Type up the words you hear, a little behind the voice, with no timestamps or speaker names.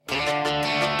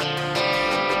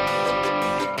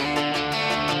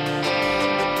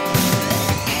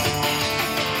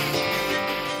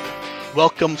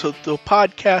Welcome to the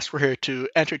podcast. We're here to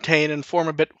entertain and inform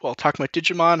a bit while talking about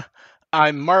Digimon.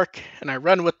 I'm Mark, and I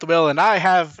run with the Will, and I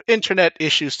have internet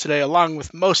issues today, along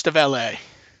with most of LA.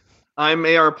 I'm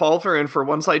AR Pulver, and for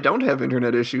once I don't have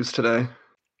internet issues today.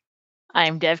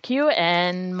 I'm DevQ,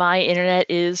 and my internet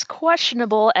is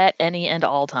questionable at any and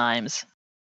all times.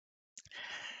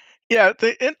 Yeah,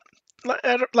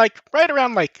 right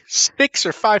around 6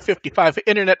 or 5:55,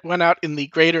 internet went out in the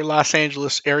greater Los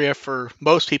Angeles area for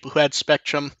most people who had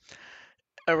Spectrum.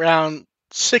 Around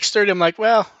 6:30, I'm like,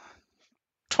 well,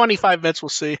 25 minutes, we'll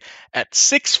see. At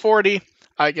 6:40,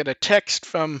 I get a text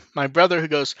from my brother who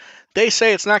goes, they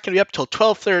say it's not going to be up till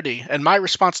 12:30, and my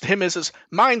response to him is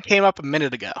mine came up a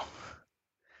minute ago.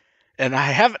 And I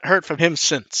haven't heard from him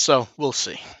since, so we'll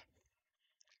see.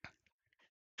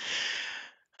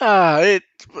 It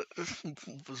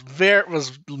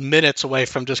was minutes away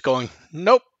from just going,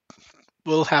 nope,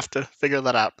 we'll have to figure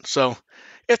that out. So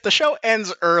if the show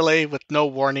ends early with no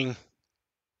warning,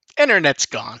 internet's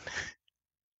gone.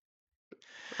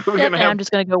 I'm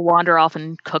just going to go wander off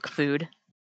and cook food.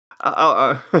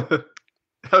 I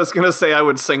was going to say I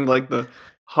would sing like the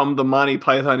hum the Monty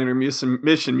Python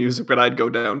intermission music, but I'd go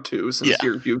down too, since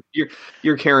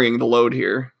you're carrying the load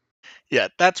here. Yeah,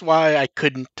 that's why I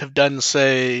couldn't have done,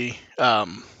 say, I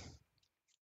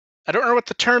don't know what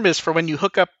the term is for when you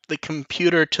hook up the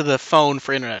computer to the phone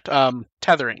for internet.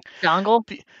 Tethering. Dongle?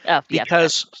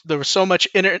 Because there was so much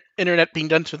internet being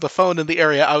done to the phone in the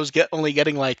area, I was only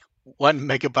getting 1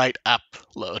 megabyte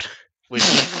upload. Which,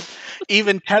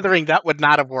 even tethering, that would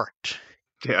not have worked.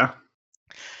 Yeah.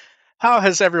 How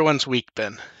has everyone's week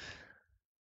been?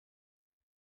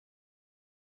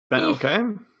 Been okay?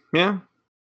 Yeah.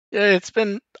 Yeah, it's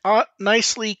been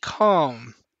nicely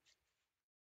calm.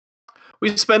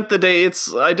 We spent the day,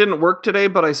 I didn't work today,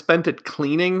 but I spent it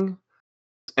cleaning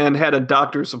and had a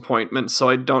doctor's appointment, so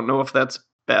I don't know if that's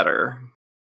better.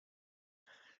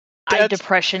 I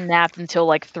depression napped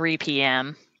until 3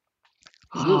 p.m.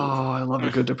 Oh, I love a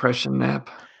good depression nap.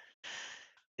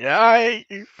 Yeah, I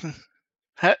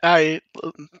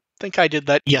think I did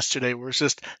that yesterday, where it's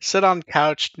just sit on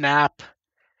couch, nap,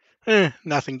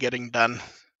 nothing getting done.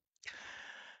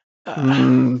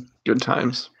 Good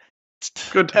times.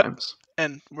 Good times.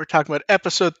 And we're talking about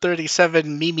episode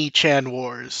 37, Mimi-chan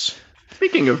Wars.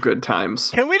 Speaking of good times.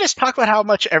 Can we just talk about how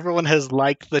much everyone has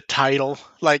liked the title?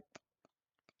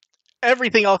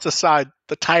 Everything else aside,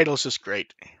 the title's just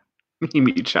great.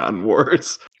 Mimi-chan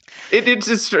Wars. It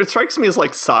strikes me as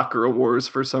like Sakura Wars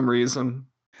for some reason.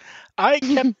 I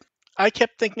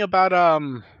kept thinking about I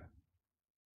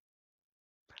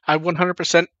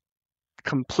 100%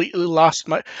 completely lost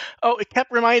my. Oh, it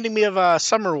kept reminding me of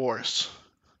Summer Wars.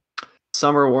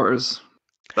 Summer Wars.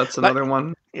 That's another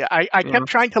one. Yeah, I kept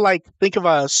trying to think of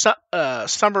a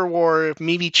Summer War,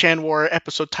 Mimi-chan War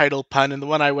episode title pun, and the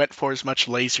one I went for is much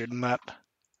lazier than that.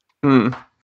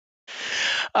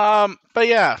 But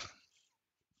yeah,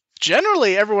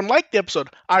 generally everyone liked the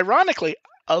episode. Ironically,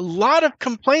 a lot of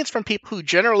complaints from people who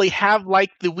generally have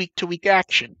liked the week-to-week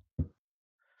action.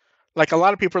 A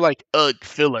lot of people are like, ugh,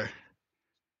 filler.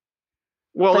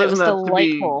 Well, but isn't that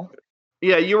delightful.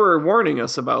 Yeah, you were warning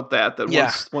us about that.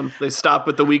 Once they stop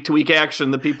with the week-to-week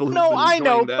action, the people who I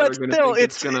know, but still,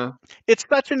 it's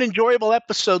such an enjoyable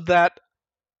episode that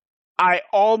I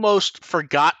almost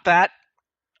forgot that,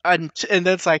 and then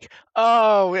it's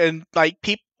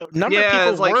number of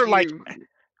people were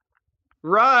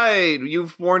right.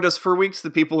 You've warned us for weeks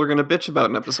that people are going to bitch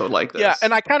about an episode like this. Yeah,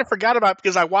 and I kind of forgot about it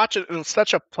because I watch it, and it's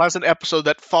such a pleasant episode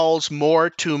that falls more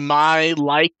to my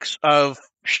likes of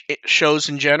shows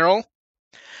in general,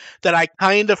 that I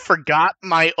kind of forgot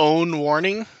my own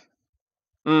warning.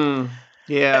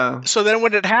 Yeah. So then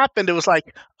when it happened, it was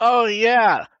like, oh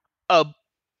yeah, a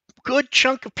good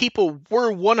chunk of people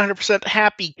were 100%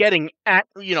 happy getting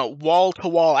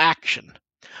wall-to-wall action.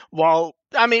 We 100%.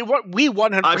 I mean,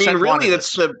 really,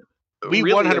 that's we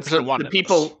 100% wanted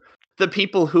the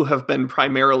people who have been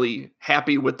primarily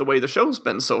happy with the way the show's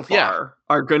been so far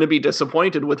are going to be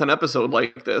disappointed with an episode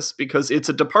like this because it's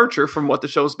a departure from what the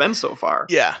show's been so far.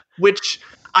 Yeah. Which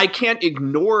I can't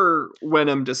ignore when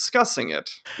I'm discussing it.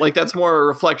 That's more a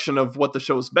reflection of what the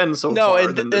show's been so far.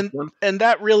 And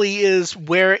that really is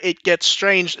where it gets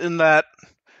strange, in that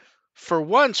for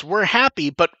once we're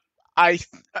happy, but I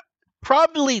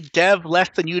probably Dev less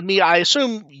than you and me. I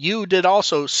assume you did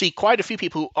also see quite a few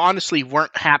people who honestly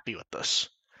weren't happy with this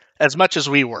as much as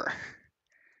we were.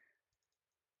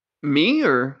 Me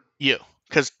or you?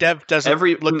 Because Dev doesn't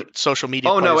look at social media.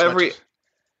 Oh no,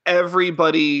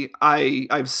 everybody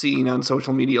I've seen on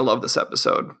social media love this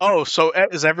episode. Oh, so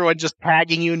is everyone just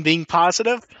tagging you and being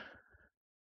positive?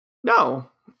 No.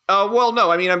 Well,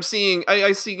 no, I mean, I see on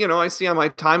my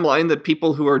timeline that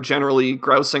people who are generally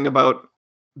grousing about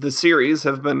the series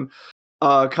have been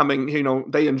coming,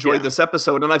 they enjoyed this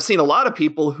episode, and I've seen a lot of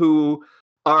people who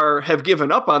have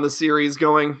given up on the series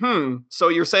going, so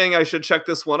you're saying I should check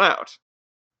this one out.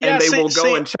 Yeah, and they will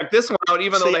go and check this one out,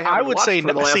 even though they haven't watched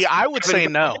for the last. I would say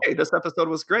no. Hey, this episode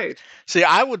was great. See,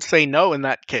 I would say no in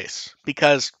that case,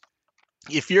 because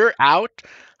if you're out,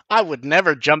 I would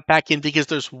never jump back in because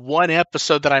there's one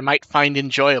episode that I might find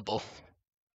enjoyable.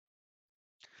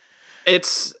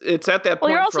 It's at that point. Well,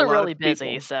 you're also for a lot really of people.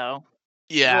 busy, so.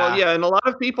 Yeah. Well, yeah, and a lot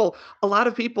of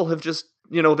people have just,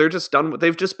 they're just done.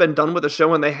 They've just been done with the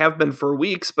show, and they have been for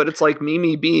weeks. But it's like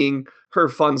Mimi being her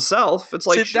fun self. It's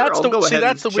like, I'll go ahead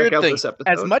and check out this episode.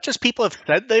 As much as people have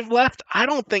said they've left, I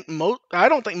don't think most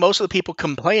of the people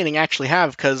complaining actually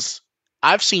have, because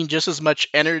I've seen just as much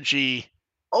energy.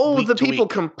 Oh, the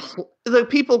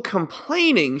people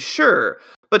complaining, sure.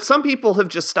 But some people have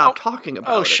just stopped talking about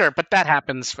it. Oh, sure, but that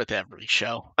happens with every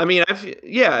show. I mean, I've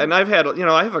had,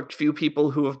 I have a few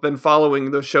people who have been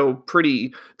following the show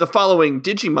following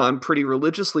Digimon pretty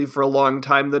religiously for a long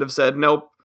time that have said,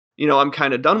 nope, I'm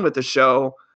kind of done with the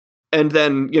show. And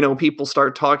then, people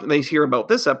start talking, they hear about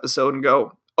this episode and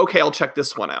go, okay, I'll check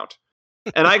this one out.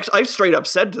 And I straight up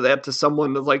said to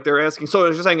someone, like, they're asking, so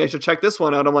you're saying I should check this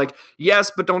one out? I'm like,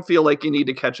 yes, but don't feel like you need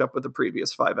to catch up with the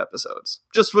previous 5 episodes.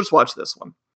 Just watch this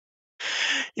one.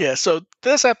 Yeah, so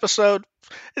this episode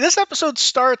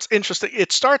starts interesting.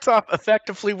 It starts off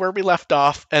effectively where we left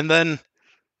off, and then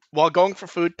while going for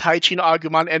food, Taichi and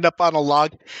Agumon end up on a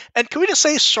log. And can we just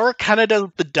say Sora kind of does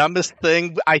the dumbest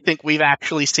thing I think we've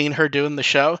actually seen her do in the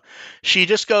show? She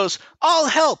just goes, I'll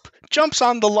help, jumps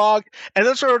on the log, and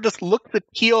then sort of just looks at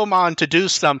Piyomon to do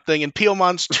something, and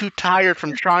Piyomon's too tired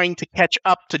from trying to catch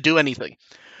up to do anything.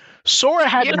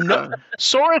 Sora's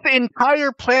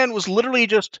entire plan was literally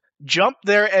just jump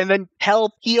there and then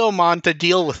tell Piyomon to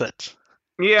deal with it.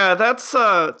 Yeah,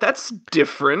 that's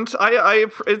different.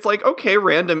 It's like, okay,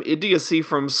 random idiocy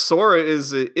from Sora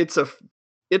it's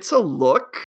a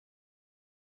look.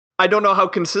 I don't know how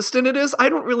consistent it is. I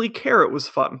don't really care. It was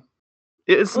fun.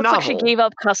 It's looks novel. Like she gave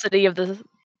up custody of the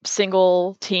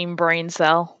single team brain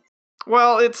cell.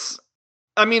 Well, it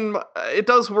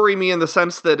does worry me in the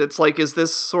sense that it's like, is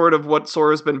this sort of what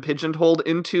Sora's been pigeonholed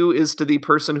into, is to the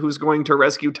person who's going to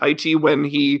rescue Taichi when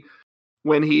he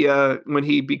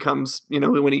becomes,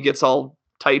 when he gets all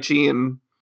Taichi and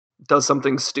does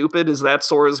something stupid? Is that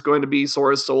going to be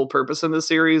Sora's sole purpose in the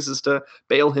series, is to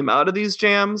bail him out of these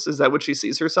jams? Is that what she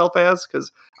sees herself as?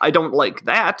 Because I don't like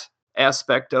that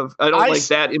aspect of, I don't like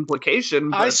that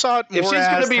implication. I saw it more if she's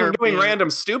going to be doing random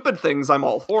stupid things, I'm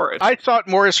all for it. I saw it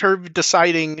more as her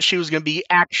deciding she was going to be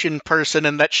action person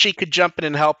and that she could jump in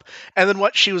and help. And then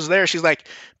what she was there, she's like,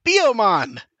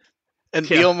 Piyomon! And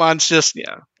Piyomon's just,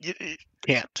 you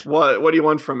can't. What do you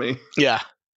want from me? Yeah.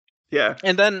 Yeah.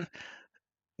 And then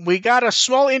we got a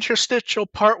small interstitial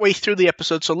partway through the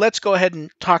episode, so let's go ahead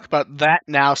and talk about that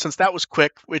now, since that was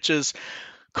quick, which is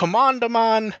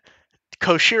Commandamon,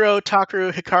 Koshiro,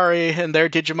 Takaru, Hikari, and their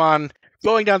Digimon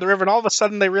going down the river, and all of a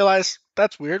sudden they realize,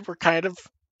 that's weird, we're kind of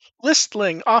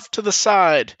listling off to the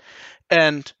side.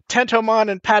 And Tentomon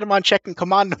and Patamon checking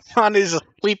Commandamon is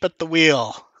asleep at the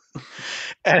wheel.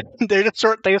 And they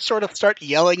sort of start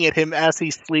yelling at him as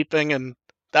he's sleeping, and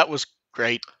that was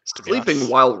great. Sleeping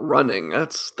while running,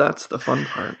 that's the fun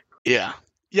part. Yeah.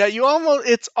 Yeah,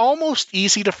 it's almost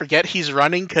easy to forget he's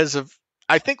running because of,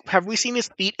 I think, have we seen his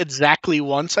feet exactly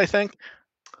once, I think?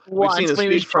 Once, we've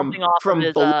seen his feet from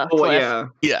his, below, cliff.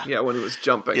 Yeah, when he was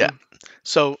jumping. Yeah.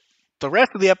 So the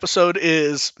rest of the episode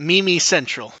is Mimi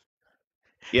Central.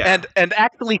 Yeah. And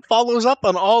actually follows up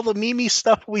on all the Mimi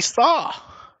stuff we saw.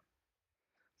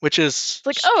 Which is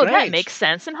like, strange. Oh, that makes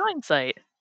sense in hindsight.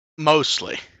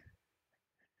 Mostly.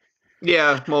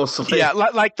 Yeah, mostly. Yeah,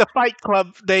 like the Fight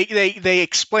Club, they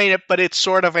explain it, but it's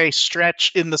sort of a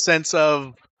stretch in the sense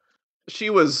of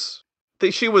she was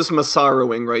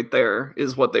Masaruing right there,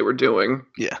 is what they were doing.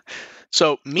 Yeah.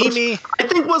 So Mimi, I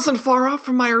think, wasn't far off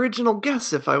from my original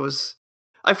guess.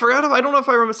 I forgot. I don't know if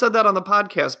I said that on the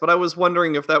podcast, but I was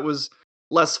wondering if that was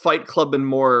less Fight Club and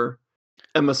more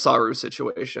a Masaru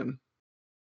situation.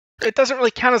 It doesn't really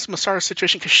count as Masaru's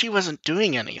situation because she wasn't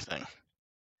doing anything.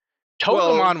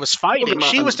 Togemon was fighting.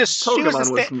 She was just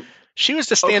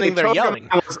standing there yelling.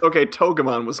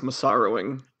 Togemon was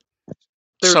Masaruing.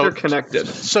 They're connected.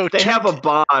 So they have a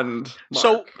bond.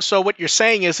 Mark. So what you're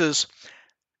saying is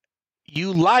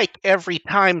you like every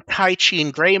time Taichi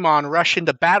and Greymon rush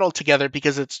into battle together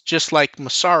because it's just like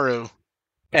Masaru.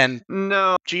 And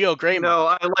No, Geo Greymon.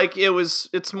 no,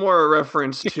 it's more a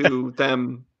reference to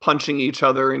them punching each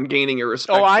other and gaining a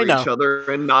respect for each other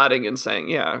and nodding and saying,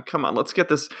 yeah, come on, let's get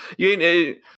this.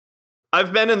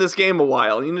 I've been in this game a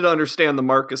while. You need to understand the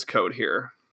Marcus code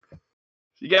here.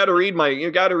 You got to read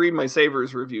my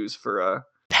Savers reviews for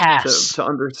Pass to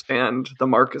understand the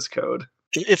Marcus code.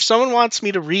 If someone wants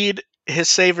me to read his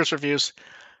Savers reviews,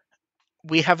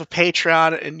 we have a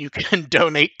Patreon and you can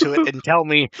donate to it and tell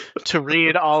me to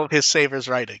read all of his Savers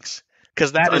writings.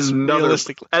 Because that's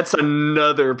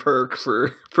another perk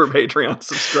for Patreon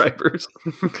subscribers.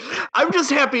 I'm just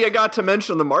happy I got to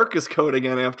mention the Marcus code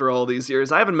again after all these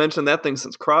years. I haven't mentioned that thing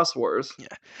since Cross Wars. Yeah.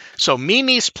 So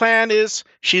Mimi's plan is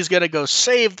she's going to go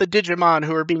save the Digimon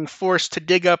who are being forced to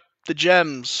dig up the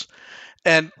gems.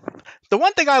 And the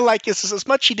one thing I like is as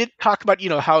much she did talk about,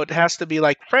 how it has to be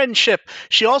like friendship,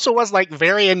 she also was like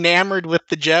very enamored with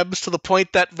the gems to the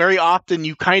point that very often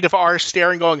you kind of are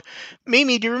staring going,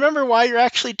 Mimi, do you remember why you're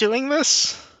actually doing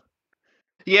this?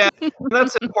 Yeah,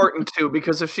 that's important too,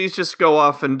 because if she's just go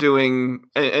off and doing,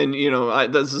 and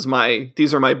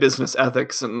these are my business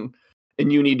ethics and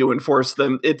you need to enforce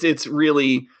them, it's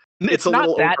really, it's a not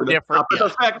little that over the different.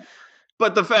 top.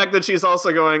 But the fact that she's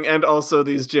also going, and also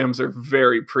these gems are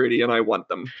very pretty, and I want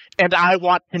them, and I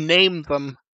want to name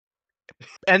them.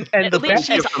 And at least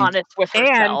she's honest with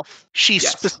herself. And she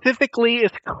specifically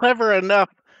is clever enough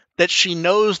that she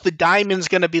knows the diamond's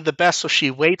going to be the best, so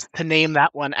she waits to name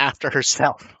that one after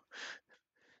herself.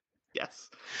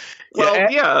 Yes. Well,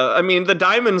 I mean, the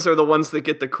diamonds are the ones that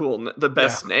get the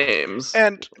best names.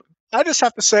 And I just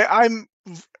have to say, I'm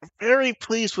very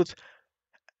pleased with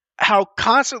how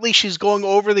constantly she's going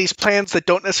over these plans that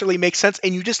don't necessarily make sense,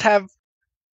 and you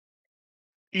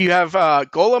have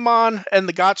Golemon and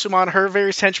the Gatsumon, her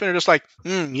various henchmen are just like,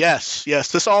 yes,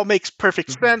 this all makes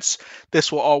perfect sense.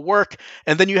 This will all work.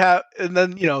 And then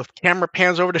camera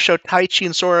pans over to show Taichi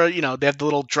and Sora. They have the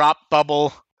little drop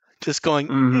bubble, just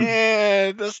going,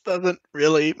 this doesn't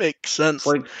really make sense.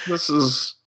 Like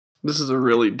this is a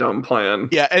really dumb plan.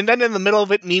 Yeah, and then in the middle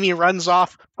of it, Mimi runs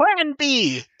off, Plan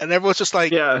B! And everyone's just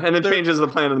like... Yeah, and it changes the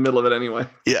plan in the middle of it anyway.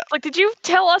 Yeah. Like, did you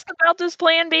tell us about this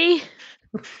Plan B?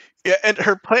 Yeah, and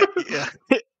her plan... yeah.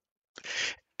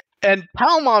 And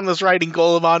Palmon was writing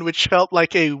Golemon, which felt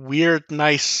like a weird,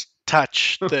 nice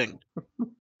touch thing.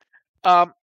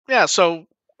 So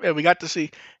we got to see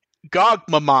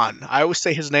Gogmamon. I always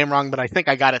say his name wrong, but I think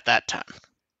I got it that time.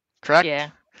 Correct? Yeah.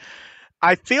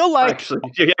 I feel like...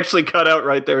 You actually cut out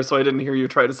right there, so I didn't hear you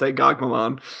try to say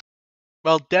Gogmamon.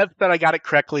 Well, Dev said I got it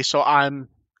correctly, so I'm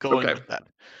going with that.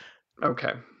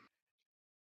 Okay.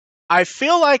 I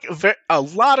feel like a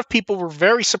lot of people were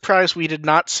very surprised we did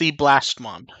not see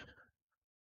Blastmon.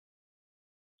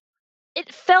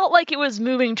 It felt like it was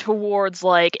moving towards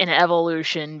like an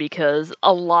evolution because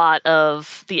a lot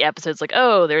of the episodes like,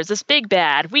 oh, there's this big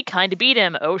bad. We kind of beat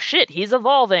him. Oh shit, he's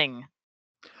evolving.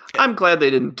 I'm glad they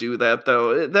didn't do that,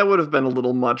 though. That would have been a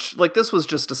little much. Like, this was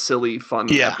just a silly, fun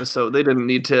episode. They didn't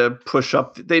need to push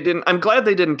up. I'm glad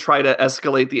they didn't try to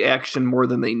escalate the action more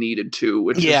than they needed to,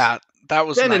 which that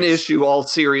was been an issue all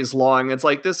series long. It's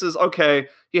like, this is, okay,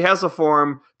 he has a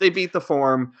form. They beat the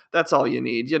form. That's all you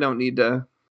need. You don't need to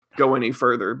go any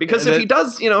further. Because if he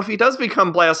does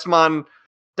become Blastmon,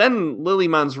 then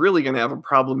Lilymon's really going to have a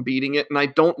problem beating it, and I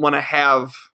don't want to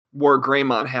have War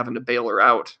Greymon having to bail her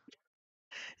out.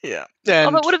 Yeah.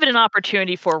 Although it would have been an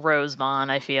opportunity for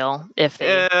Rosemon, I feel, if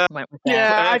they went with that.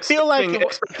 Yeah, I feel like...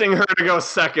 expecting her to go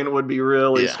second would be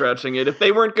really stretching it. If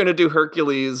they weren't going to do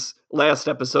Hercules last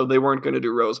episode, they weren't going to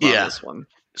do Rosemon this one.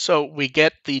 So we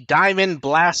get the diamond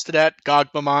blasted at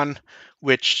Gogmamon,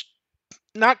 which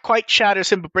not quite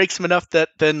shatters him, but breaks him enough that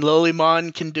then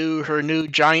Lilymon can do her new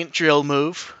giant drill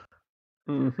move,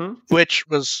 which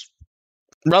was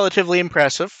relatively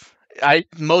impressive.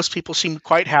 Most people seemed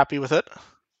quite happy with it.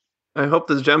 I hope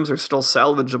the gems are still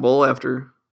salvageable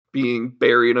after being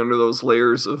buried under those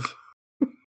layers of...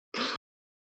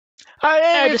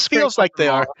 it feels like they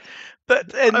are.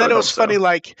 But, and then it was funny,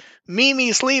 like,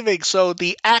 Mimi's leaving, so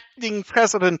the acting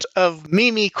president of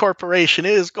Mimi Corporation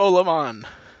is Golemon.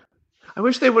 I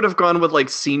wish they would have gone with, like,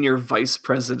 senior vice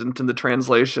president in the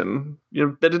translation. They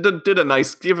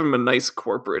give him a nice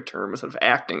corporate term instead of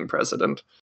acting president.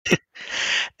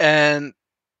 And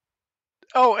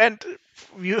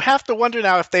you have to wonder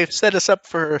now if they've set us up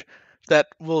for that.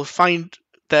 We'll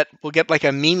get like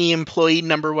a Mimi employee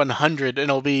number 100, and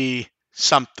it'll be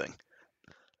something.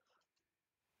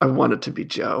 I want it to be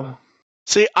Joe.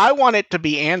 See, I want it to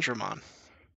be Andromon.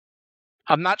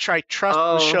 I'm not sure I trust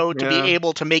the show to be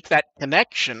able to make that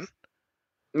connection.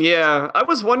 Yeah, I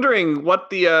was wondering what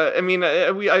the.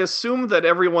 I assume that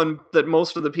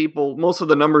most of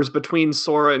the numbers between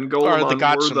Sora and Or the Golemon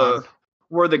Gatsumon.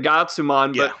 were the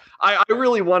Gatsumon, Yeah. but I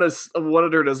really wanted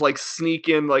her to like sneak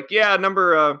in, like, yeah,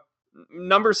 number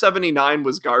 79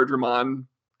 was Gardramon.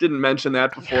 Didn't mention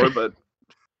that before, but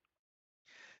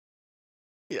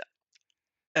Yeah.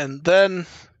 And then,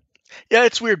 yeah,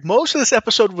 it's weird. Most of this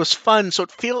episode was fun, so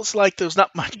it feels like there's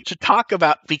not much to talk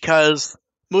about because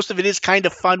most of it is kind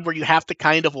of fun where you have to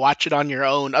kind of watch it on your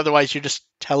own. Otherwise, you're just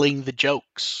telling the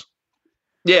jokes.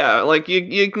 yeah, like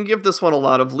you can give this one a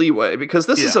lot of leeway because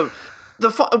this is Yeah.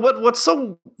 what's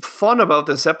so fun about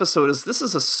this episode is this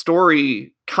is a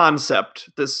story concept,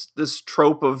 this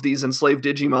trope of these enslaved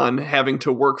Digimon having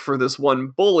to work for this one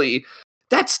bully.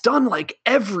 That's done like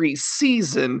every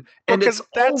season, and Well, it's 'cause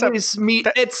that's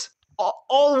it's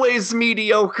always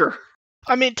mediocre.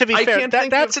 I mean, to be I fair, can't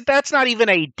think of- that's not even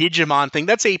a Digimon thing.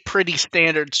 That's a pretty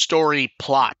standard story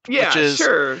plot, Yeah, which is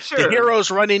sure. the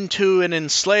heroes run into an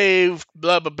enslaved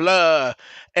blah blah blah,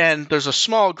 and there's a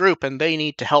small group, and they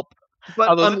need to help. But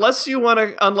Although- unless you want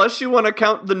to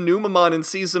count the Numamon in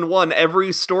season 1,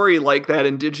 every story like that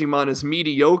in Digimon is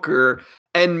mediocre,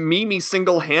 and Mimi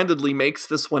single-handedly makes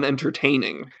this one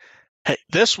entertaining. Hey,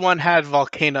 this one had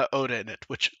Volcano Oda in it,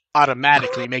 which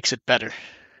automatically makes it better.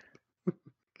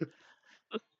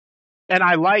 And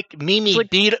I like Mimi Like-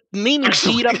 beat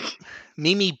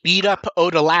up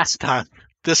Oda last time.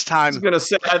 This I was time, gonna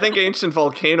say, I think Ancient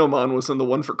Volcanomon was in the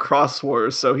one for Cross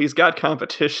Wars, so he's got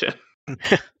competition.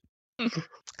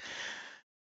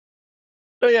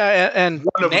 so yeah, and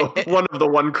One of the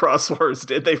one Cross Wars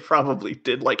did. They probably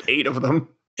did like 8 of them.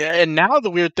 Yeah, and now the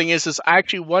weird thing is I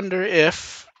actually wonder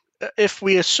if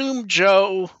we assume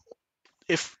Joe,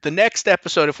 if the next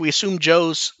episode, if we assume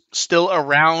Joe's still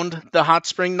around the hot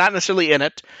spring, not necessarily in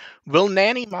it, will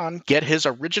Nannymon get his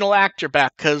original actor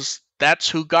back? Because that's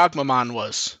who Gogmamon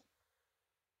was.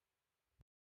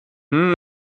 Hmm.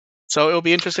 So it'll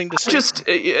be interesting to see. Just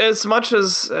as much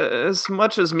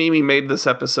as Mimi made this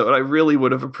episode, I really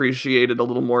would have appreciated a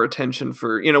little more attention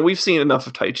for, we've seen enough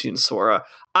of Taichi and Sora.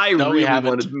 I really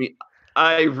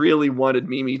wanted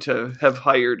Mimi to have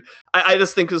hired. I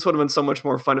just think this would have been so much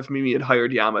more fun if Mimi had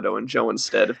hired Yamato and Joe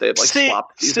instead, if they had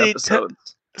swapped these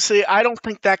episodes. See, I don't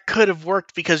think that could have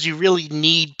worked because you really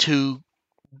need to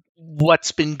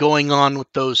what's been going on with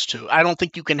those two. I don't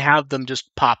think you can have them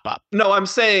just pop up. No, I'm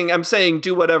saying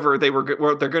do whatever they're going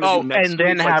to do next and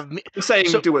then week. have I'm saying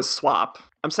do a swap.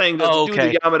 I'm saying that do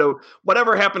the Yamato,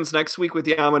 whatever happens next week with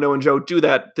Yamato and Joe, do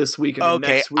that this week. And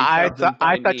next week I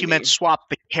thought you meant swap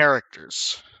the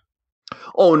characters.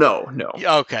 Oh no.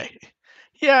 Okay,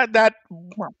 yeah, that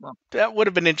would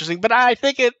have been interesting, but I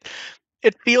think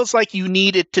it feels like you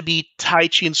need it to be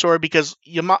Taichi and Sora because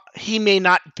he may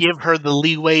not give her the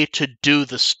leeway to do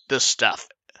this stuff.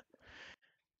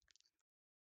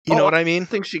 You know what I mean?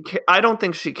 I don't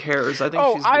think she cares. I think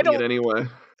she's doing it anyway.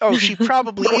 Oh, she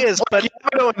probably is, but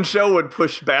Yamato and Joe would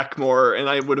push back more, and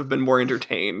I would have been more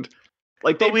entertained.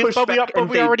 Like we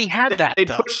already had that. They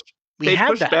pushed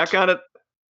back on it.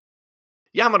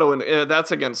 Yamato and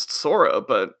that's against Sora,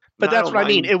 but that's what I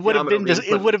mean. It would have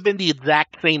been the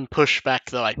exact same pushback,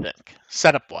 though. I think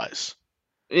setup wise.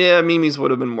 Yeah, Mimi's would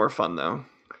have been more fun though.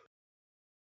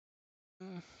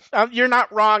 You're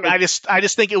not wrong. I just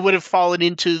think it would have fallen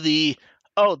into the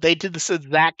they did this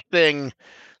exact thing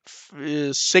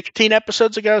 16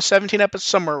 episodes ago, 17 episodes,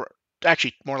 somewhere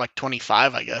actually more like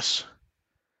 25, I guess.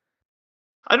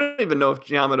 I don't even know if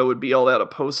Yamato would be all that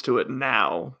opposed to it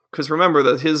now, because remember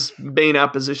that his main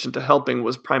opposition to helping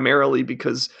was primarily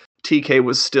because TK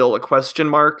was still a question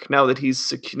mark. Now that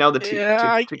he's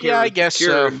I guess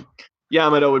so.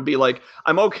 Yamato would be like,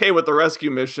 I'm okay with the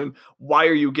rescue mission. Why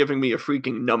are you giving me a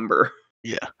freaking number?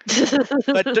 Yeah.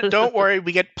 But don't worry,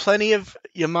 we get plenty of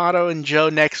Yamato and Joe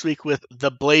next week with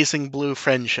the Blazing Blue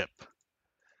friendship.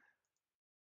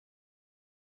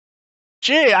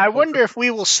 Gee, I wonder if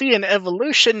we will see an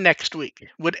evolution next week.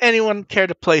 Would anyone care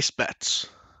to place bets?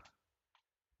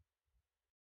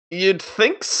 You'd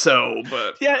think so,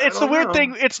 but yeah, it's the weird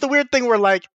thing. It's the weird thing where,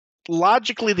 like,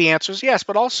 logically the answer is yes,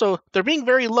 but also they're being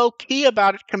very low key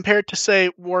about it compared to, say,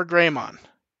 War Greymon.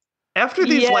 After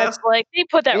these they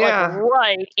put that like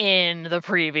right in the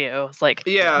preview. It's like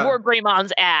War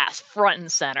Greymon's ass front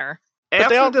and center.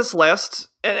 After this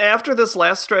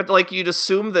last stretch, like you'd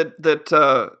assume that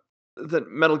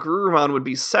Metal Garurumon would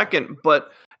be second,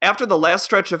 but after the last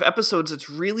stretch of episodes, it's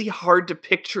really hard to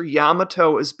picture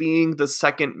Yamato as being the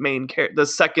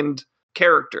second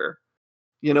character.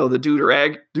 You know, the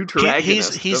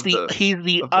deuteragonist. He's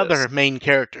the other main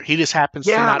character. He just happens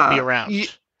to not be around.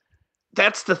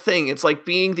 that's the thing. It's like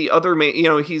being the other main.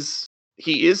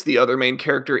 He is the other main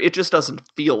character. It just doesn't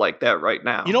feel like that right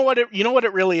now. You know what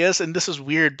it really is, and this is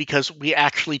weird because we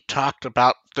actually talked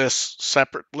about this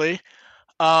separately.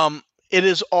 It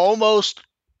is almost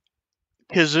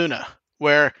Kizuna,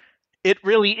 where it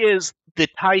really is the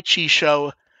Taichi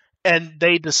show, and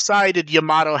they decided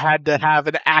Yamato had to have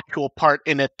an actual part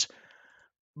in it,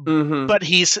 but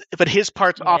his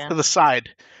part's off to the side,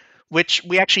 which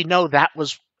we actually know that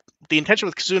was the intention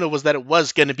with Kizuna was that it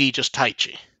was going to be just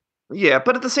Taichi. Yeah,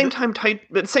 but at the same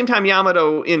time,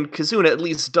 Yamato in Kizuna at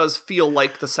least does feel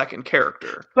like the second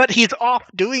character. But he's off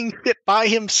doing it by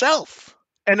himself,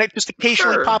 and just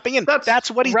occasionally popping in.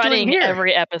 That's what he's running doing here.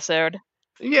 every episode.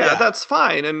 Yeah, that's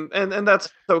fine, and that's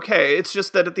okay. It's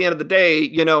just that at the end of the day,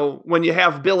 when you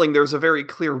have billing, there's a very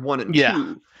clear 1 and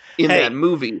 2 in that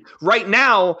movie. Right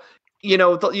now, you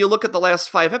look at the last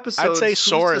 5 episodes. I'd say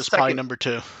Sora is probably number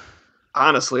 2.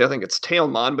 Honestly, I think it's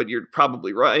Tailmon, but you're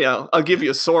probably right. Yeah, I'll give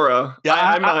you Sora.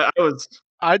 Yeah,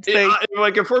 I'd say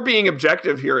if we're being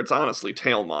objective here, it's honestly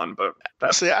Tailmon, but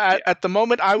at the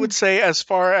moment, I would say as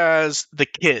far as the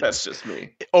kids, that's just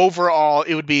me. Overall,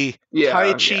 it would be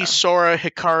Taichi, Sora,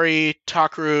 Hikari,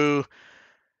 Takeru,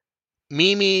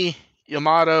 Mimi,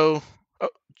 Yamato,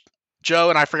 Joe,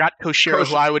 and I forgot Koshiro,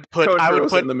 who I would put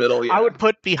in the middle. Yeah. I would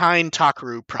put behind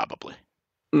Takeru probably.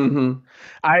 Mm-hmm.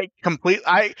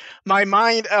 My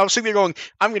mind, I was sitting there going,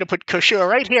 I'm going to put Koshiro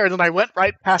right here, and then I went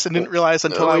right past and didn't realize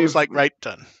until I was right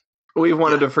done. We've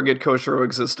wanted to forget Koshiro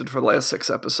existed for the last 6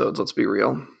 episodes, let's be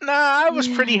real. Nah, I was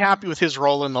pretty happy with his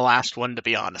role in the last one, to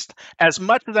be honest. As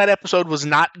much as that episode was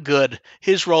not good,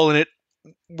 his role in it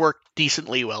worked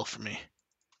decently well for me.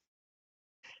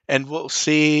 And we'll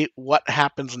see what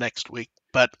happens next week.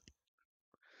 But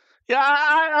yeah,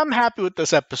 I'm happy with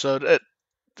this episode.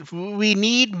 We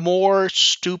need more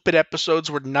stupid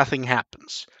episodes where nothing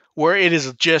happens, where it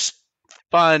is just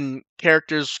fun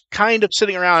characters kind of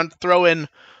sitting around, throw in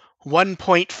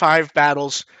 1.5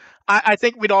 battles. I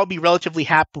think we'd all be relatively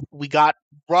happy if we got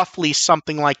roughly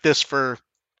something like this for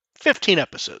 15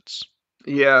 episodes.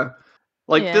 Yeah.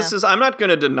 This is, I'm not going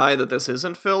to deny that this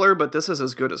isn't filler, but this is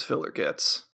as good as filler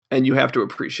gets, and you have to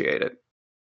appreciate it.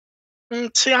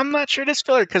 See, I'm not sure it is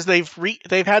filler because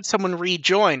they've had someone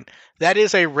rejoin. That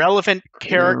is a relevant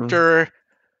character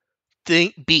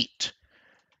beat.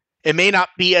 It may not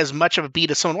be as much of a beat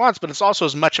as someone wants, but it's also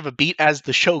as much of a beat as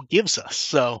the show gives us.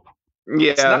 So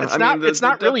yeah, it's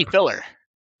not really filler.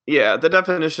 Yeah, the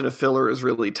definition of filler is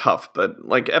really tough, but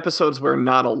episodes where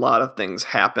not a lot of things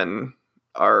happen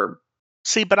are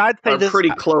I'd say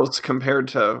pretty close compared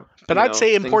to. But I'd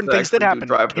say important things did happen.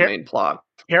 Drive the main plot.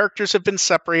 Characters have been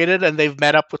separated and they've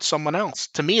met up with someone else.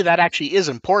 To me, that actually is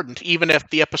important, even if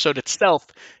the episode itself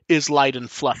is light and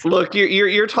fluffy. Look,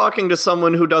 you're talking to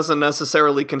someone who doesn't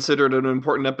necessarily consider it an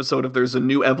important episode if there's a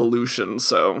new evolution.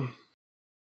 So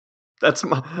that's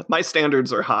my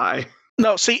standards are high.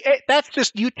 No, see, that's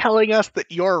just you telling us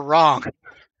that you're wrong.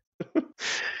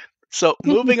 So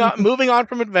moving on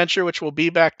from Adventure, which will be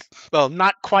back. Well,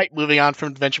 not quite moving on from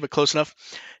Adventure, but close enough.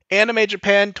 Anime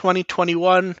Japan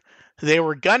 2021. They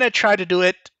were gonna try to do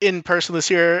it in person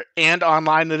this year and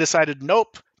online. They decided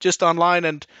nope, just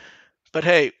online. But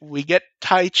hey, we get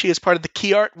Taichi as part of the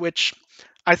key art, which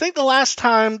I think the last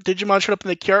time Digimon showed up in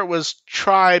the key art was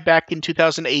Try back in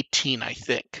 2018. I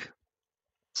think.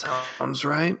 Sounds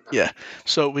right. Yeah.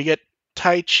 So we get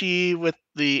Taichi with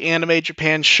the Anime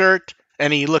Japan shirt,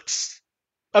 and he looks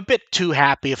a bit too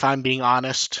happy, if I'm being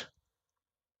honest.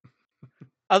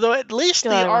 Although at least the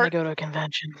art. I want to go to a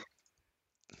convention.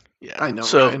 Yeah, I know.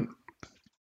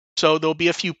 So there'll be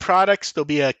a few products. There'll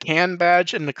be a can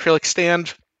badge and an acrylic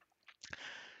stand.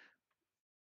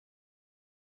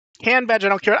 Can badge, I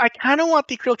don't care. I kind of want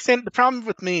the acrylic stand. The problem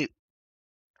with me,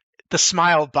 the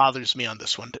smile bothers me on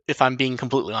this one, if I'm being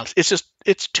completely honest.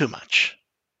 It's too much.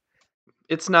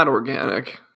 It's not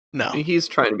organic. No. He's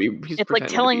trying to be... It's like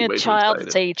telling a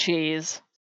child, say cheese.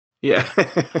 Yeah.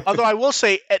 Although I will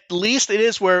say, at least it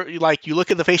is where you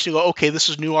look at the face and you go, okay, this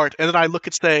is new art. And then I look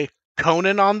at, say,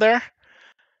 Conan on there.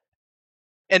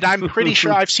 And I'm pretty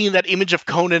sure I've seen that image of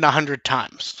Conan 100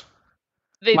 times.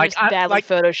 They just badly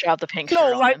photoshopped the pink shirt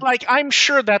on. I'm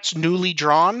sure that's newly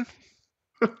drawn.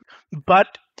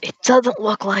 But... it doesn't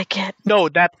look like it. No,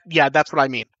 that's what I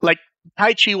mean.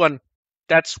 Taichi one,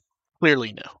 that's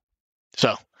clearly new.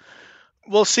 So,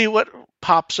 we'll see what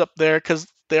pops up there, because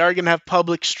they are going to have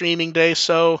public streaming day,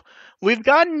 so we've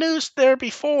gotten news there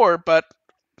before, but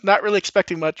not really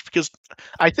expecting much, because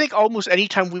I think almost any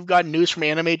time we've gotten news from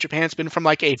Anime Japan, it's been from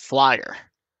a flyer.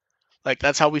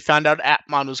 That's how we found out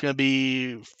Atmon was going to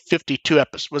be 52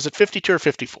 episodes. Was it 52 or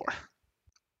 54?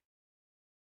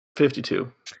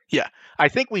 52. I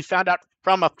think we found out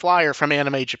from a flyer from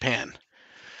Anime Japan.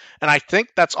 And I think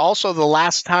that's also the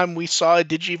last time we saw a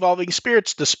Digi-Evolving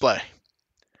Spirits display.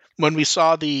 When we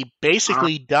saw the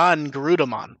basically done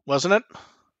Garudamon, wasn't it?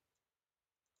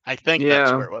 I think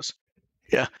that's where it was.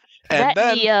 Yeah. And that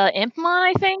then the Impmon,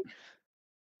 I think?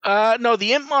 no,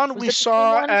 the Impmon Was we it the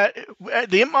saw same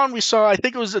the Impmon we saw, I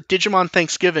think it was at Digimon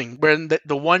Thanksgiving, when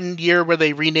the 1 year where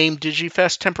they renamed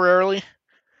DigiFest temporarily.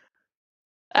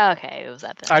 Okay, it was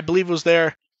that then. I believe it was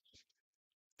there.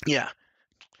 Yeah.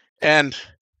 And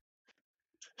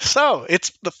so,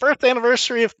 it's the first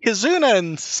anniversary of Kizuna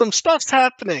and some stuff's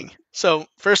happening. So,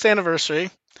 first anniversary.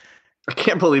 I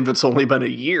can't believe it's only been a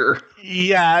year.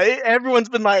 Yeah, everyone's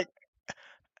been like,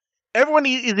 everyone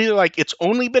is either like, it's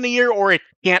only been a year or it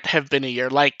can't have been a year.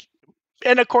 Like,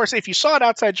 and of course, if you saw it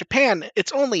outside Japan,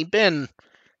 it's only been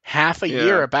half a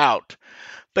year about.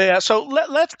 But yeah, so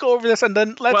let's go over this and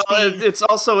then let's it's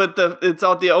also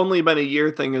the only been a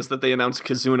year thing is that they announced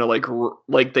Kizuna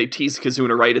like they teased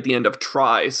Kizuna right at the end of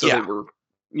Try, so they were,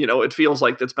 it feels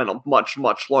like it's been a much,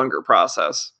 much longer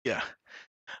process. Yeah.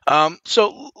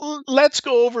 So let's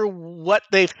go over what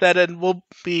they've said, and we'll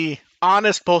be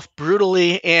honest both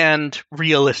brutally and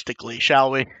realistically, shall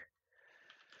we?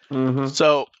 Mm-hmm.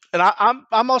 So, and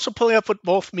I'm also pulling up what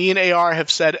both me and AR have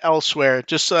said elsewhere,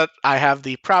 just so that I have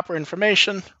the proper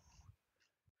information.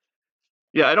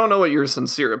 Yeah, I don't know what your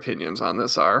sincere opinions on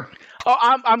this are.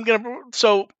 Oh,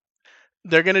 so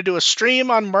they're gonna do a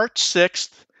stream on March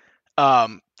 6th.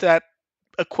 That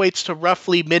equates to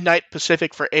roughly midnight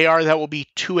Pacific for AR. That will be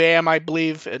 2 a.m., I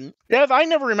believe. And Dev, I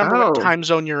never remember what time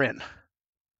zone you're in.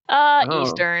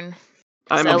 Eastern.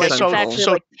 I'm so,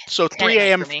 Central. So 3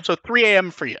 a.m. So 3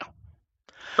 a.m. for you.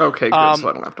 Okay, good. So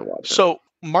I don't have to watch it. So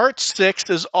March 6th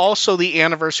is also the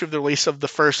anniversary of the release of the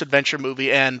first Adventure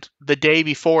movie, and the day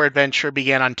before Adventure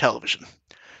began on television.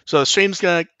 So the stream's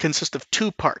going to consist of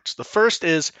 2 parts. The first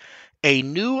is a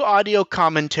new audio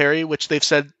commentary, which they've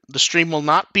said the stream will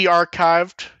not be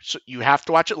archived, so you have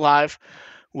to watch it live,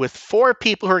 with 4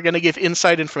 people who are going to give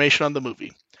inside information on the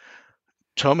movie.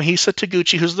 Tomohisa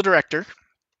Taguchi, who's the director,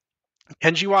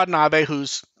 Kenji Watanabe,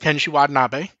 who's Kenji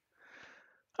Watanabe,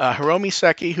 Hiromi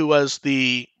Seki, who was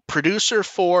the producer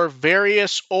for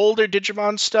various older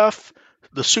Digimon stuff,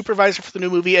 the supervisor for the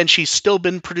new movie, and she's still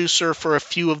been producer for a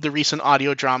few of the recent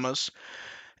audio dramas.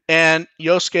 And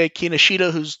Yosuke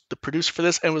Kinoshita, who's the producer for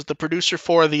this, and was the producer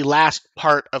for the last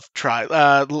part of Try.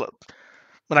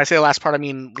 When I say last part, I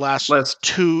mean last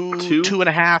two and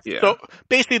a half. Yeah. So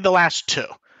basically the last 2.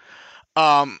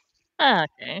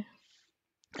 Okay.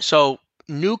 So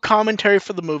new commentary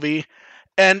for the movie.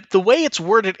 And the way it's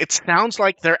worded, it sounds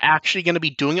like they're actually going to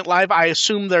be doing it live. I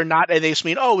assume they're not, and they just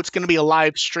mean, oh, it's going to be a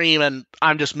live stream, and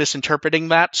I'm just misinterpreting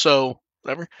that, so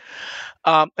whatever.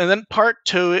 And then part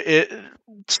 2,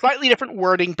 slightly different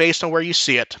wording based on where you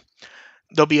see it.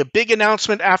 There'll be a big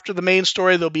announcement after the main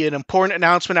story. There'll be an important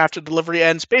announcement after delivery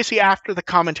ends. Basically, after the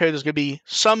commentary, there's going to be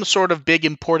some sort of big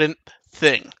important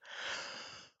thing.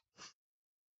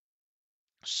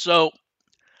 So,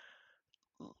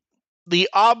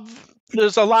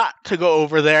 there's a lot to go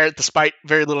over there, despite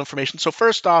very little information. So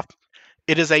first off,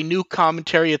 it is a new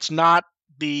commentary. It's not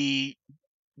the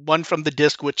one from the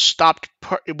disc, which stopped.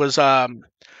 It was, I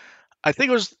think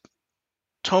it was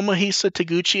Tomohisa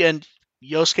Taguchi and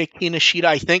Yosuke Kinoshita,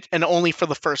 I think, and only for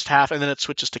the first half, and then it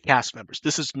switches to cast members.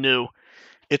 This is new.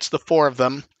 It's the 4 of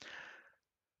them.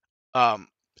 And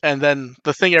then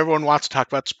the thing everyone wants to talk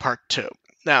about is part 2.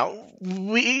 Now,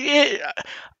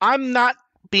 I'm not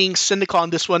being cynical on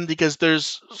this one because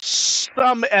there's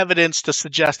some evidence to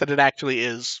suggest that it actually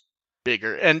is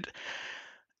bigger. And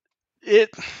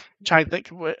trying to think,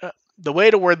 the way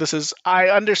to word this is, I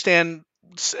understand,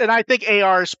 and I think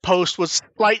AR's post was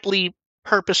slightly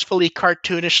purposefully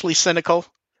cartoonishly cynical.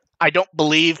 I don't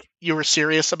believe you were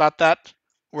serious about that.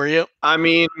 Were you? I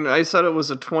mean, I said it was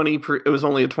it was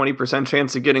only a 20%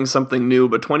 chance of getting something new,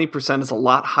 but 20% is a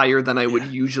lot higher than I would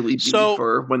usually be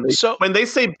for when they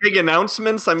say big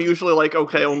announcements. I'm usually like,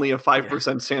 okay, only a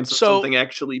 5% chance of something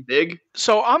actually big.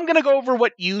 So I'm going to go over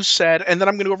what you said, and then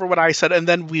I'm going to go over what I said, and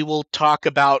then we will talk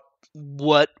about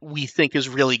what we think is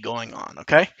really going on,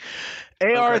 okay?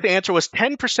 AR, the answer was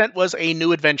 10% was a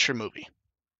new adventure movie.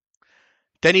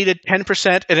 Then he did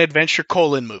 10% an adventure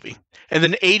movie. And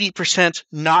then 80%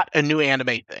 not a new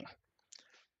anime thing.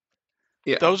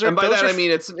 Yeah. By that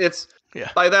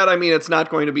I mean it's not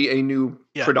going to be a new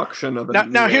production of a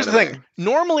Now here's the thing.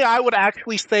 Normally I would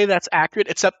actually say that's accurate,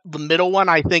 except the middle one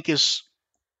I think is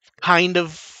kind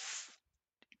of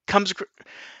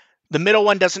the middle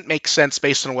one doesn't make sense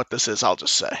based on what this is, I'll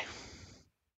just say.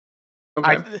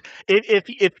 Okay.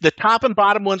 If the top and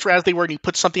bottom ones were as they were and you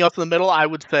put something else in the middle, I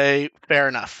would say fair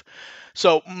enough.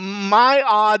 So my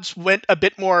odds went a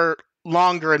bit more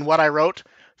longer in what I wrote.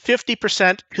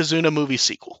 50% Kizuna movie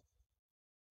sequel.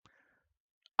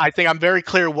 I think I'm very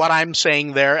clear what I'm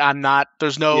saying there. I'm not.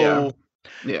 There's no.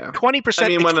 Yeah. 20%. I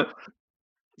mean, when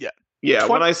Yeah,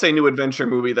 when I say new adventure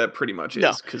movie, that pretty much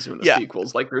is Kizuna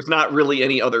sequels. Like, there's not really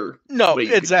any other way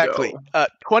you exactly. could go.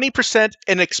 20%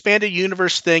 an expanded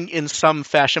universe thing in some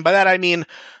fashion. By that I mean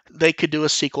they could do a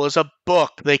sequel as a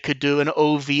book. They could do an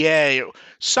OVA,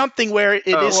 something where it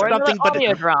is Or something, an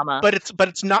audio drama. but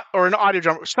it's not, or an audio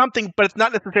drama, something, but it's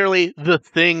not necessarily the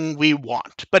thing we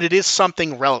want. But it is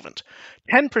something relevant.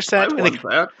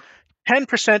 10%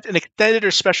 10% an extended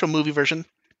or special movie version.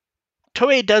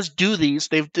 Toei does do these.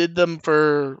 They've did them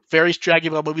for various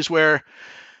Dragon Ball movies where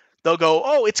they'll go,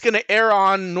 oh, it's going to air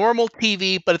on normal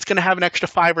TV, but it's going to have an extra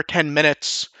 5 or 10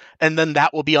 minutes, and then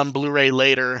that will be on Blu-ray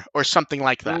later, or something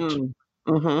like that.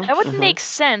 That would make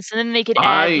sense, and then they could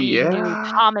add the new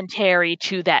commentary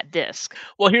to that disc.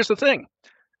 Well, here's the thing.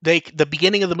 The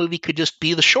beginning of the movie could just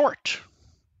be the short.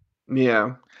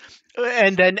 Yeah.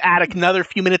 And then add another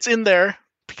few minutes in there,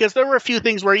 because there were a few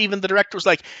things where even the director was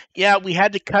like, yeah, we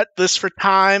had to cut this for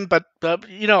time, but,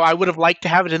 I would have liked to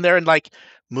have it in there, and like,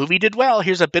 movie did well.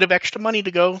 Here's a bit of extra money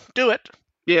to go do it.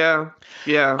 Yeah.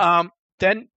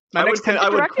 Then I would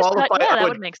qualify. That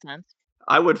would make sense.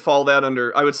 I would fall that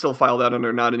under. I would still file that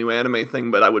under not a new anime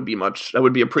thing, but that would be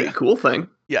a pretty cool thing.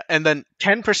 Yeah, and then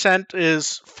 10%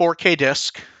 is 4K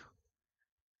disc.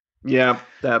 Yeah,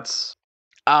 that's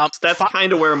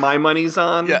kind of where my money's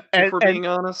on. Yeah, if we're being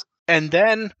honest. And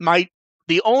then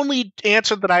the only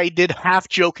answer that I did half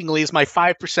jokingly is my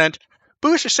 5%.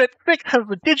 Booster Set 6 has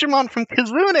the Digimon from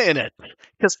Kizuna in it.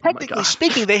 Because technically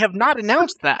speaking, they have not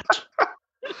announced that.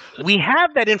 We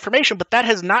have that information, but that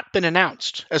has not been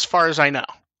announced, as far as I know.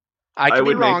 I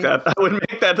would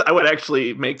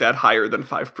actually make that higher than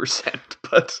 5%.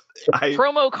 But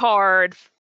promo card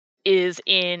is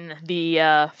in the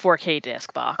 4K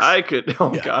disc box. I could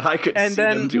see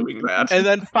them doing that. And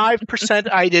then 5%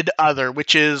 I did other,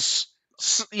 which is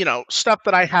stuff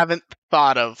that I haven't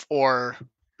thought of or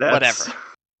whatever.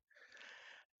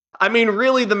 I mean,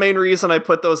 really, the main reason I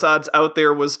put those odds out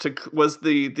there was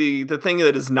the thing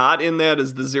that is not in that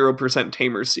is the 0%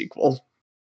 Tamer sequel.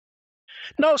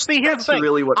 No, see, here's the thing.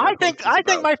 Really what I think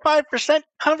my 5%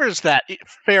 covers that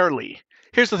fairly.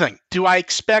 Here's the thing. Do I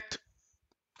expect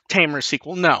Tamer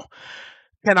sequel? No.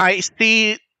 Can I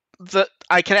see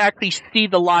I can actually see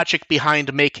the logic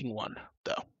behind making one,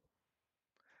 though.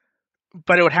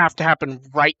 But it would have to happen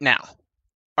right now.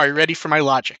 Are you ready for my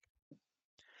logic?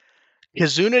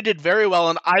 Kizuna did very well,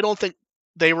 and I don't think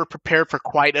they were prepared for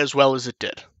quite as well as it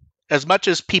did. As much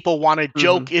as people want to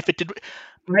joke if it did,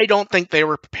 I don't think they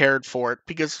were prepared for it,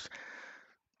 because it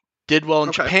did well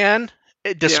in Japan,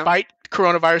 despite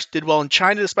coronavirus, did well in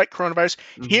China despite coronavirus.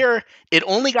 Here, it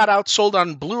only got outsold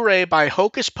on Blu-ray by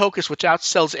Hocus Pocus, which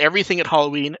outsells everything at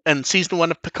Halloween, and Season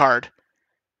 1 of Picard.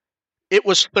 It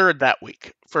was third that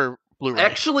week for Blu-ray.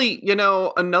 Actually,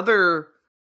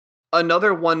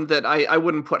 another one that I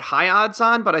wouldn't put high odds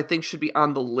on, but I think should be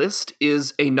on the list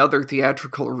is another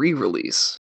theatrical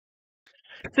re-release.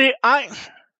 See, that's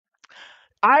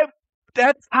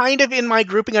kind of in my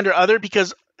grouping under other,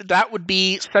 because that would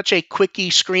be such a quickie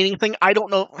screening thing. I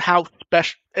don't know how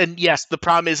special, and yes, the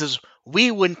problem is we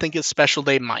wouldn't think it's special.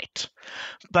 They might,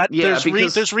 but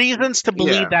there's reasons to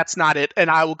believe that's not it,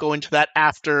 and I will go into that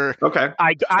after.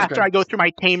 I go through my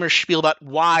Tamers spiel about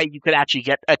why you could actually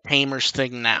get a Tamers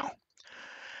thing now.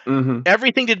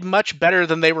 Everything did much better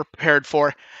than they were prepared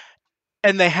for,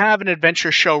 and they have an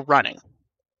adventure show running.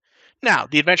 Now,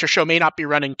 the adventure show may not be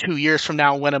running 2 years from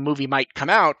now when a movie might come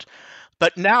out,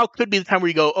 but now could be the time where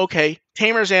you go, okay,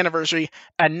 Tamer's anniversary,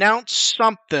 announce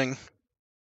something,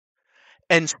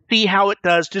 and see how it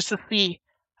does, just to see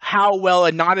how well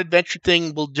a non-adventure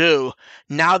thing will do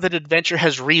now that adventure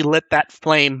has relit that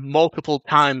flame multiple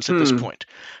times at this point.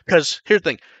 Because here's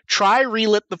the thing, try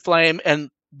relit the flame,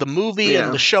 and the movie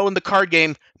and the show and the card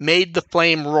game made the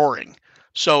flame roaring.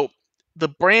 So the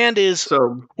brand is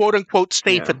quote-unquote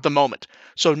safe at the moment.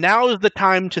 So now is the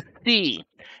time to see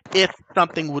if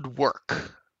something would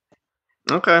work.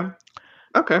 Okay.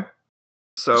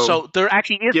 So there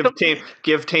actually is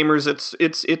give Tamers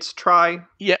its try.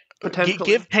 Yeah, potentially.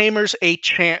 Give Tamers a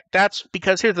chance. That's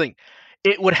because here's the thing: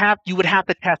 you would have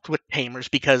to test with Tamers,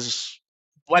 because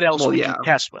what else would you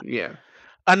test with? Yeah.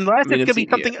 Unless it's going to be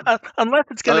something. Unless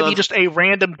it's going to be just a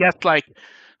random guest like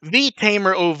V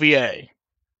Tamer OVA.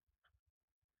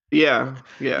 Yeah.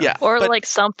 Or like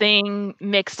something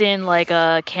mixed in, like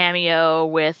a cameo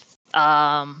with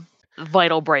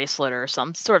vital bracelet or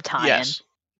some sort of tie-in. Yes.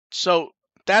 So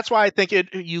that's why I think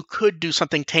you could do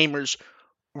something Tamers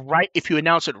right if you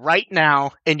announce it right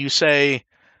now and you say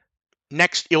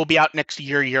it will be out next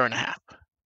year and a half.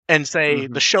 And say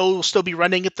the show will still be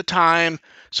running at the time,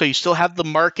 so you still have the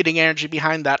marketing energy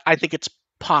behind that. I think it's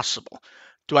possible.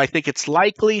 Do I think it's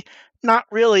likely? Not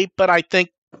really, but I think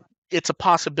it's a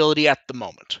possibility at the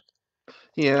moment.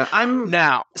 Yeah, I'm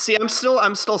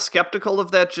still skeptical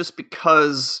of that just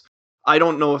because I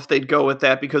don't know if they'd go with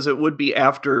that because it would be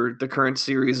after the current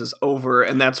series is over,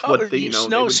 and that's what they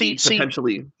would be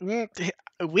potentially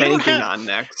banking on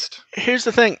next. Here's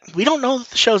the thing: we don't know that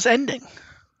the show's ending.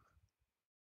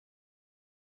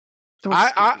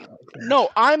 I know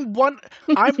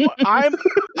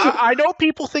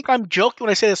people think I'm joking when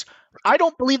I say this. I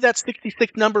don't believe that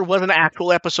 66 number was an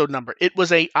actual episode number.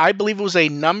 I believe it was a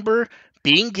number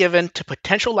being given to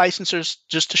potential licensors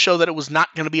just to show that it was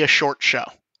not going to be a short show.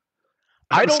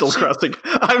 I'm still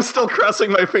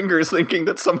crossing my fingers thinking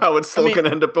that somehow it's still going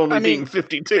to end up only being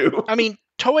 52. I mean,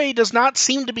 Toei does not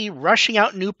seem to be rushing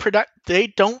out new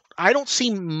I don't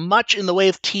see much in the way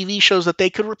of TV shows that they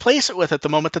could replace it with at the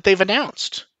moment that they've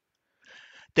announced.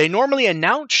 They normally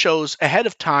announce shows ahead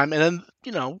of time, and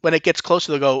then, when it gets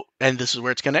closer, they'll go, and this is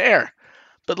where it's going to air.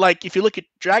 But, if you look at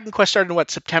Dragon Quest started in,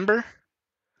 September?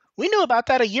 We knew about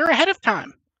that a year ahead of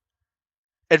time.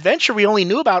 Adventure, we only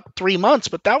knew about 3 months,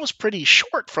 but that was pretty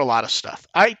short for a lot of stuff.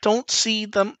 I don't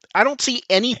see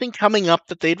anything coming up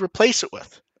that they'd replace it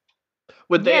with.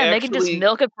 They can just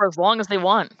milk it for as long as they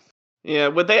want. Yeah,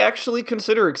 would they actually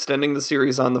consider extending the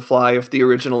series on the fly if the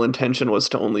original intention was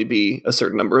to only be a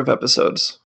certain number of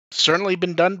episodes? Certainly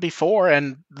been done before,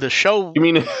 and the show... You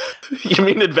mean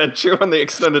Adventure when they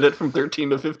extended it from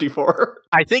 13 to 54?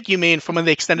 I think you mean from when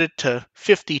they extended it to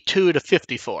 52 to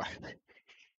 54.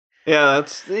 Yeah,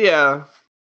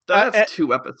 that's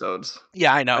 2 episodes.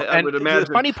 Yeah, I know. I would imagine.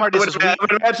 The funny part is, I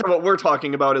would imagine what we're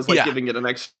talking about is giving it an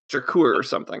extra cour or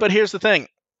something. But here's the thing: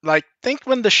 think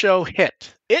when the show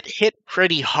hit, it hit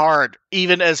pretty hard,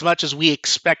 even as much as we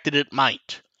expected it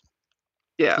might.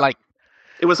 Yeah,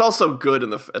 it was also good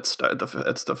initially.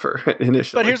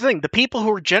 But here's the thing: the people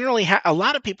who were generally a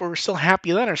lot of people who were still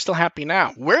happy then are still happy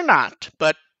now. We're not,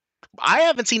 but I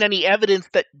haven't seen any evidence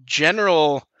that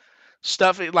general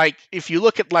stuff, if you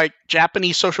look at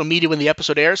Japanese social media when the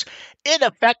episode airs,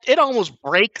 it almost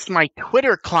breaks my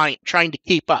Twitter client trying to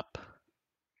keep up.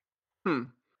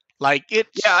 I'm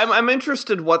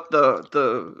interested what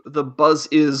the buzz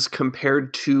is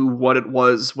compared to what it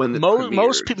was when it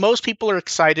premiered. Most people are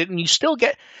excited, and you still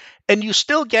get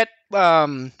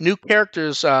new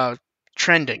characters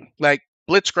trending. Like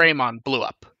Blitz Greymon blew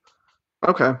up.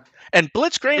 Okay. And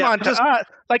Blitz Greymon,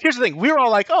 here's the thing. We were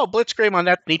all like, oh, Blitz Greymon,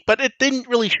 that's neat. But it didn't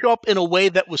really show up in a way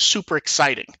that was super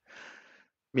exciting.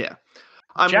 Yeah.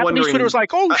 Japanese Twitter was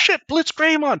like, oh, shit, Blitz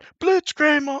Greymon. Blitz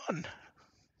Greymon.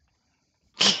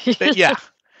 But, yeah.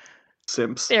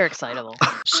 Simps. They're excitable.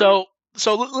 So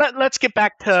let's get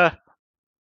back to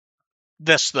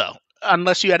this, though.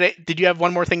 Unless you did you have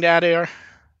one more thing to add, AR?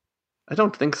 I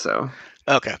don't think so.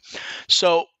 Okay.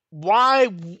 So why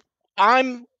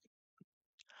I'm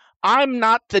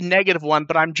not the negative one,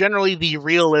 but I'm generally the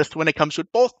realist when it comes to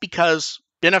it, both because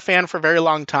been a fan for a very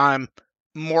long time,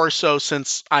 more so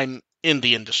since I'm in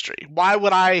the industry. Why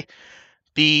would I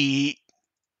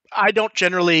don't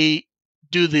generally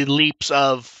do the leaps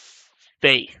of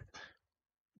faith.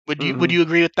 Would you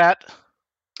agree with that?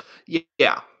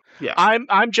 Yeah.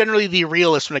 I'm generally the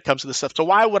realist when it comes to this stuff. So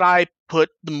why would I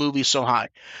put the movie so high?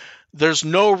 There's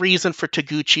no reason for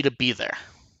Taguchi to be there.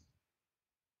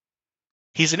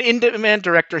 He's an in-demand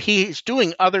director. He's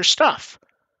doing other stuff.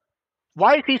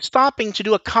 Why is he stopping to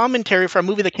do a commentary for a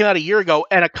movie that came out a year ago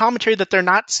and a commentary that they're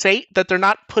not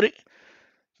putting?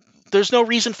 There's no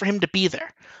reason for him to be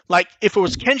there. Like, if it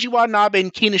was Kenji Watanabe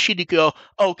and Kina Shideko,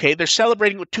 okay, they're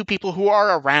celebrating with two people who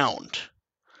are around.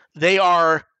 They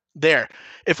are there.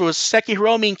 If it was Seki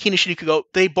Hiromi and Kina Shideko,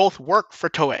 they both work for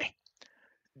Toei.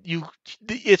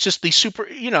 It's just the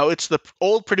it's the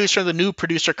old producer and the new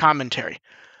producer commentary.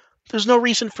 There's no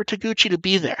reason for Taguchi to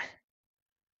be there.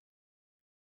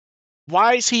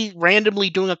 Why is he randomly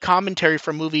doing a commentary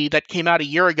for a movie that came out a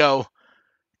year ago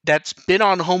that's been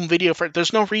on home video for it?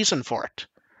 There's no reason for it.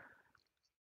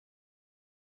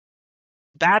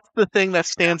 That's the thing that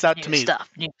stands out to me.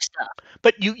 New stuff.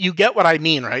 But you get what I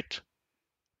mean, right?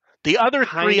 The other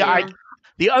three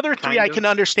I can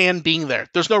understand being there.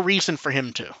 There's no reason for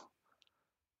him to.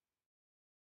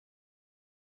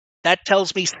 That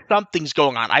tells me something's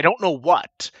going on. I don't know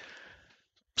what.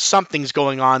 Something's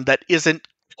going on that isn't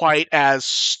quite as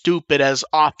stupid as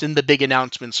often the big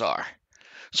announcements are.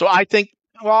 So I think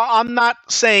Well, I'm not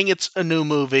saying it's a new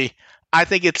movie. I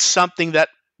think it's something that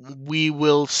we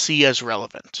will see as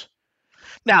relevant.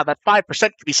 Now, that 5%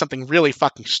 could be something really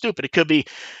fucking stupid. It could be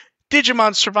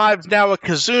Digimon Survives Now a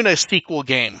Kazuna sequel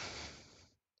game.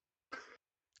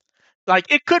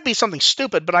 Like, it could be something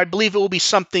stupid, but I believe it will be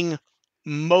something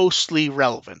mostly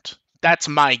relevant. That's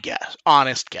my guess,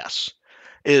 honest guess,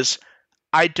 is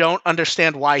I don't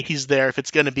understand why he's there if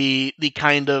it's going to be the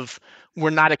kind of we're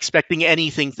not expecting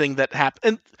anything thing that happen.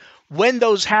 And when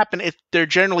those happen, they're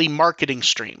generally marketing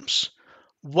streams.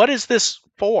 What is this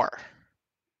for?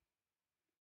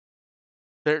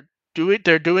 They're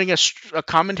doing a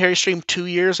commentary stream 2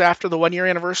 years after the 1 year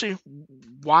anniversary.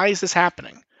 Why is this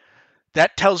happening?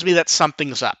 That tells me that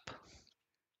something's up.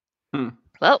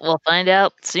 Well, we'll find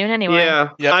out soon anyway. Yeah,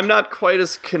 Yep. I'm not quite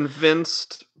as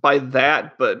convinced by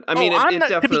that, but I mean, I'm not,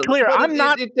 definitely. to be clear, I'm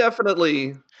not. It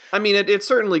definitely. I mean, it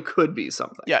certainly could be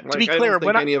something. Yeah, to be I clear,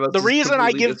 don't think any of us the is reason I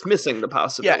completely give dismissing the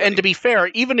possibility. Yeah, and to be fair,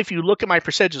 even if you look at my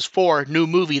percentages for new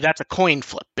movie, that's a coin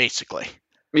flip, basically.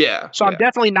 Yeah. So I'm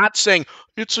definitely not saying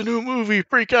it's a new movie,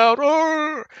 freak out.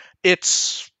 Oh!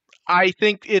 I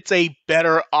think it's a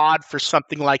better odd for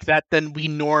something like that than we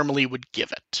normally would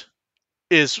give it,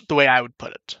 is the way I would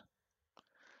put it.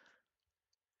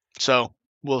 So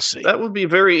we'll see. That would be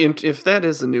if that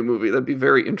is a new movie, that'd be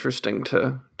very interesting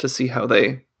to see how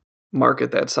they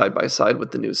market that side by side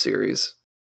with the new series.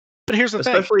 But here's the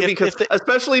especially thing.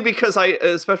 Especially because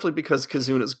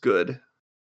Kazuna's good.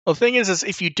 Well, the thing is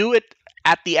if you do it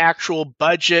at the actual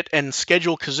budget and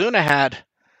schedule Kazuna had,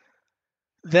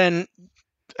 then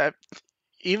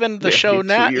even the show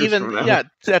now,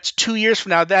 that's 2 years from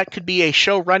now. That could be a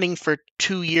show running for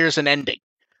 2 years and ending.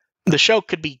 The show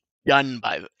could be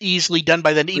easily done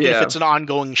by then, even if it's an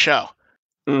ongoing show.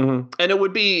 Mm-hmm. And it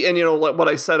would be, and what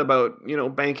I said about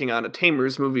banking on a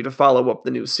Tamers movie to follow up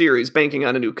the new series, banking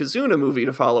on a new Kazuna movie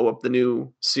to follow up the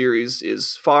new series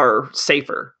is far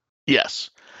safer. Yes,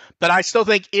 but I still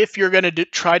think if you're going to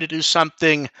try to do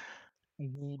something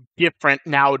different,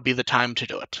 now would be the time to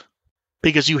do it,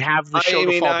 because you have the show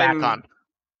to fall back on.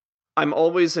 I'm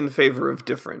always in favor of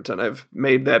different, and I've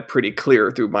made that pretty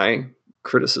clear through my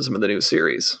criticism of the new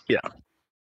series. Yeah.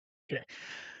 Okay.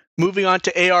 Moving on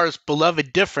to AR's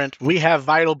beloved different, we have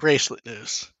Vital Bracelet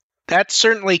news. That's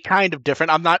certainly kind of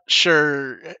different. I'm not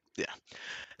sure. Yeah.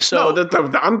 So no,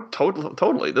 I'm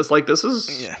totally. This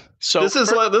is. Yeah. So this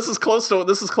is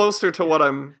closer to what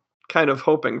I'm kind of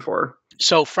hoping for.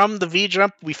 So from the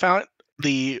V-Jump, we found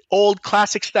the old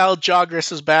classic style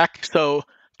Jogress is back. So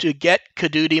to get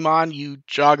Kadudimon, you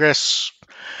Jogress.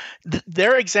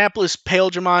 Their example is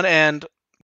Paledramon and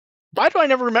why do I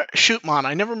never remember Shootmon?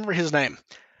 I never remember his name.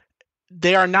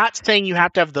 They are not saying you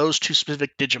have to have those two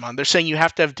specific Digimon. They're saying you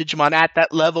have to have Digimon at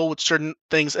that level with certain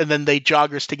things, and then they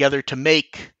Jogress together to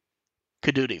make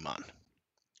Kadudimon.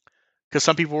 Because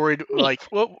some people were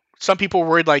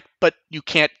worried, but you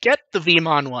can't get the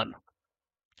Vmon one.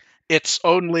 It's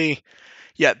only,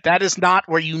 that is not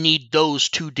where you need those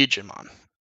two Digimon.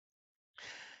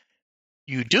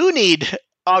 You do need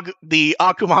the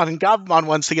Agumon and Gabumon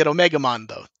ones to get Omegamon,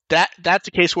 though. That's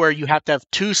a case where you have to have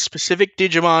two specific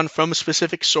Digimon from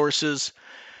specific sources.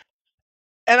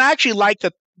 And I actually like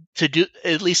that to do,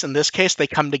 at least in this case, they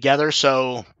come together,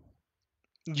 so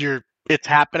it's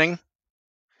happening.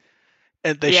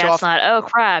 And they show it's not, oh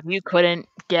crap, you couldn't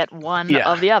get one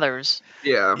of the others.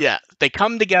 Yeah. Yeah, they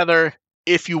come together.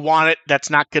 If you want it, that's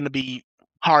not going to be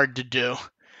hard to do.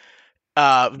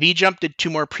 V-Jump did 2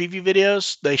 more preview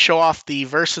videos. They show off the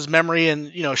versus memory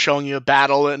and, showing you a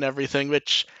battle and everything,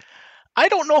 which I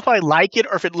don't know if I like it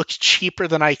or if it looks cheaper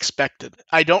than I expected.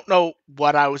 I don't know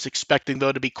what I was expecting,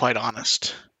 though, to be quite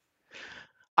honest.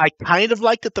 I kind of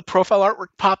like that the profile artwork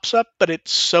pops up, but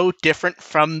it's so different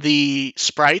from the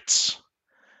sprites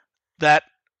that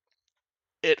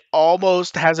it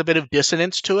almost has a bit of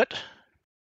dissonance to it.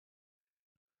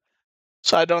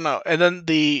 So I don't know. And then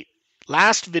the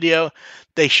last video,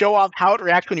 they show off how it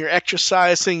reacts when you're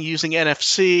exercising using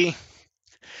NFC.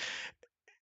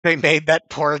 They made that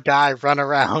poor guy run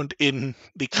around in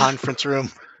the conference room.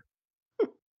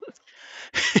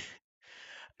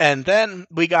 And then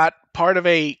we got part of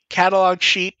a catalog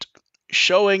sheet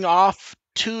showing off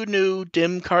 2 new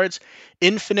dim cards,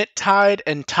 Infinite Tide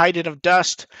and Tided of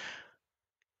Dust,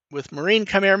 with Marine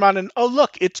Chimeramon, and oh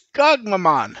look, it's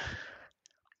Gogmamon.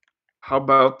 How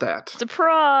about that?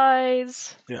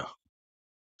 Surprise! Yeah.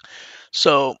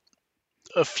 So,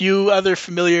 a few other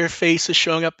familiar faces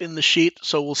showing up in the sheet,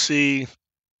 so we'll see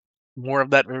more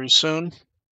of that very soon.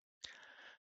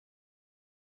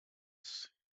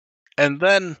 And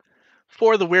then,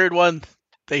 for the weird one,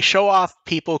 they show off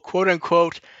people,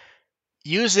 quote-unquote,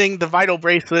 using the Vital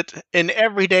Bracelet in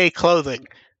everyday clothing.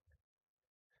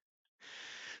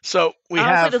 So we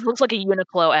Honestly, have this looks like a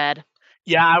Uniqlo ad.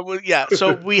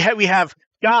 So we have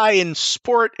guy in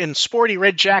sporty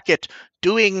red jacket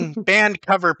doing band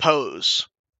cover pose.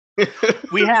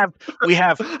 We have I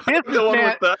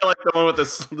businessman. like the one with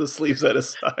the sleeves at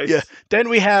his sides. Yeah. Then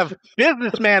we have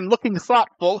businessman looking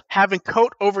thoughtful, having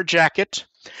coat over jacket,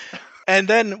 and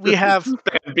then we have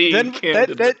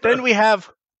then we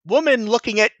have woman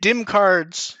looking at dim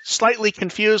cards, slightly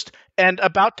confused and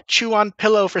about to chew on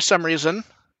pillow for some reason.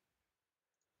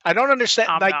 I don't understand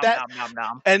that.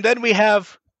 And then we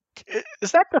have.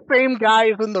 Is that the same guy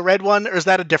as in the red one, or is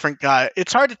that a different guy?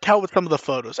 It's hard to tell with some of the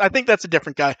photos. I think that's a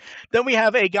different guy. Then we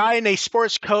have a guy in a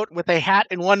sports coat with a hat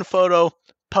in one photo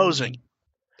posing.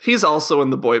 He's also in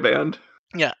the boy band.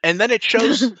 Yeah, and then it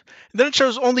shows.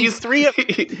 Only three.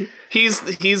 He's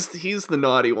the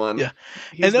naughty one. Yeah,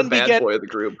 he's and then the bad boy of the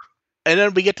group. And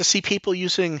then we get to see people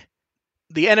using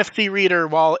the NFC reader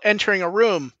while entering a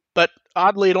room, but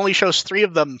oddly, it only shows 3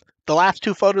 of them. The last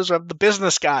 2 photos are of the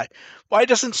business guy. Why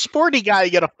doesn't sporty guy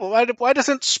get a? Why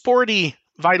doesn't sporty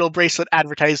Vital Bracelet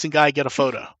advertising guy get a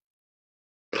photo?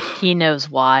 He knows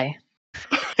why.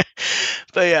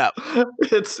 But yeah,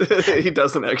 he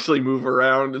doesn't actually move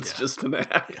around. It's just an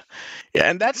ad. Yeah,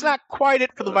 and that's not quite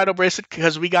it for the Vital Bracelet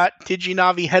because we got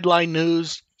DigiNavi headline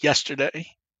news yesterday.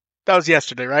 That was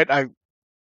yesterday, right? I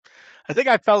think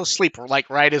I fell asleep like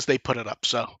right as they put it up.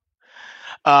 So,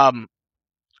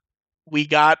 we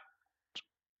got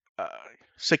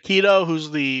Sakito, who's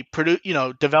the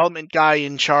development guy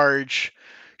in charge,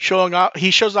 showing off. He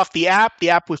shows off the app.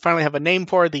 The app we finally have a name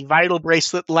for, the Vital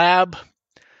Bracelet Lab.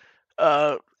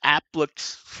 App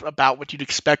looks about what you'd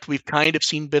expect. We've kind of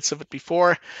seen bits of it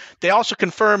before. They also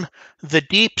confirm the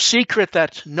deep secret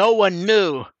that no one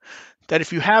knew, that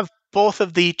if you have both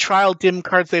of the trial dim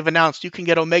cards they've announced, you can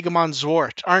get Omegamon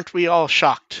Zwart. Aren't we all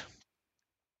shocked?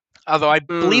 Although I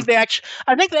believe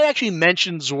I think they actually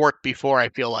mentioned Zwart before, I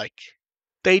feel like.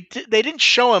 They didn't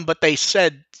show him, but they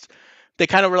said, they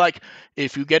kind of were like,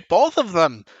 if you get both of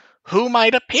them, who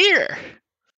might appear?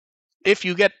 If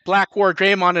you get Black War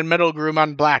Greymon and Metal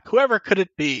Grumon Black, whoever could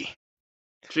it be?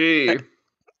 Gee,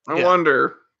 I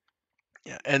wonder.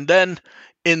 Yeah, and then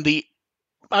in the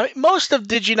most of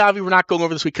DigiNavi we're not going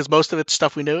over this week because most of it's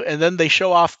stuff we knew. And then they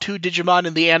show off 2 Digimon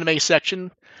in the anime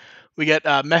section. We get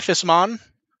Mephismon,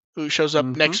 who shows up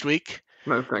next week.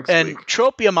 And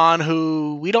Tropiamon,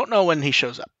 who we don't know when he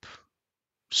shows up.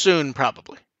 Soon,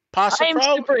 probably. I'm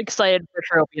super excited for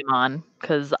Tropiamon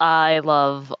because I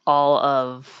love all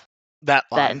of that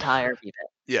entire bit.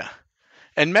 Yeah.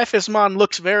 And Mephismon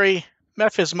looks very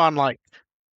Mephismon-like.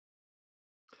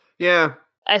 Yeah.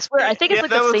 I swear, I think it's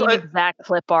the same exact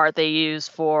clip art they use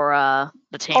for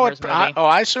the Tamers movie.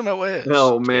 I assume it was.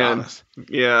 Oh man,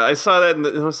 yeah, I saw that in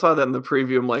the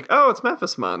preview. I'm like, oh, it's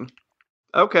Mephismon.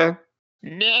 Okay,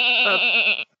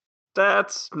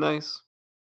 that's nice.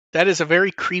 That is a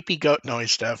very creepy goat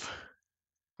noise, Dev.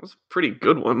 It was a pretty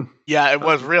good one. Yeah, it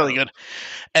was really good.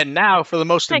 And now for the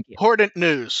most important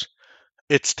news.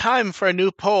 It's time for a new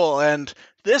poll, and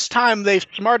this time they've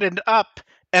smartened up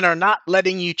and are not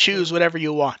letting you choose whatever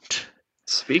you want.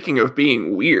 Speaking of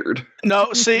being weird.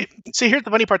 No, see, here's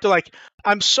the funny part. They're like,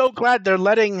 I'm so glad they're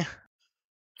letting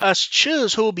us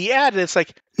choose who will be added. It's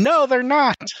like, no, they're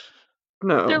not.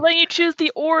 No. They're letting you choose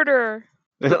the order.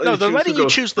 No, they're letting you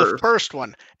choose the first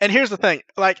one. And here's the thing.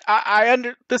 Like,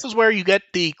 this is where you get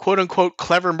the quote-unquote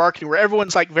clever marketing, where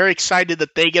everyone's like very excited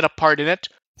that they get a part in it,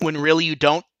 when really you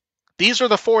don't. These are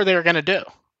the 4 they're going to do.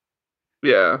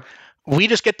 Yeah. We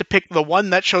just get to pick the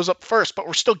one that shows up first, but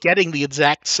we're still getting the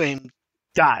exact same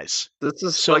guys. This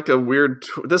is like a weird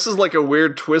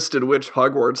Twisted Witch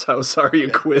Hogwarts House Are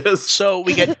You quiz. So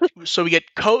we get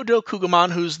Ko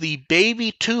Dokugumon, who's the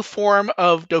baby 2 form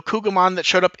of Dokugumon that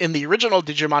showed up in the original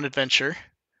Digimon Adventure.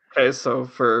 Okay, so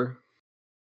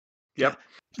Yep.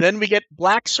 Then we get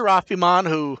Black Seraphimon,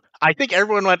 who I think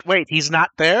everyone went, wait, he's not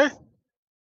there?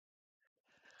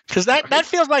 Because that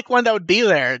feels like one that would be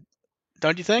there.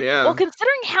 Don't you think? Yeah. Well,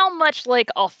 considering how much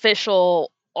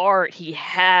official art he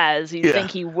has, you'd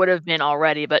think he would have been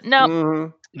already, but no.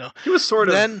 Mm-hmm. No. He was sort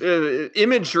of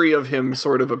imagery of him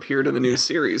sort of appeared in the new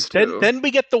series too. Then we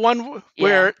get the one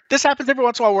where this happens every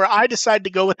once in a while, where I decide to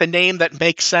go with a name that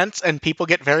makes sense, and people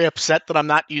get very upset that I'm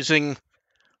not using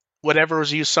whatever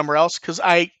was used somewhere else. Because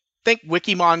I think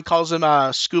Wikimon calls him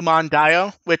Skumon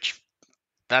Dio, which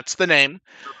that's the name.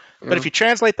 Yeah. But if you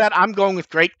translate that, I'm going with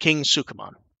Great King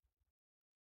Sukumon.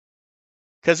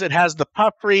 Because it has the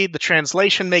puffery, the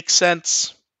translation makes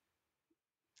sense,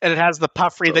 and it has the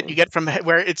puffery that you get from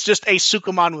where it's just a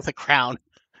Sukumon with a crown.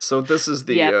 So this is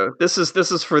the Yep. this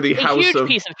is for the A house huge of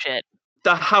piece of shit.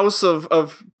 the house of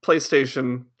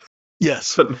PlayStation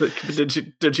Yes.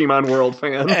 Digimon World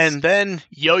fans. And then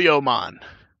Yo-Yo-Mon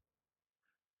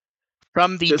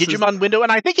from the This is- Digimon window,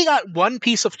 and I think he got one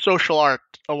piece of social art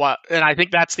a while, and I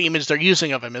think that's the image they're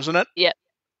using of him, isn't it?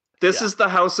 This Yeah. is the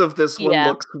house of this one Yeah.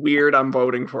 looks weird. I'm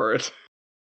voting for it.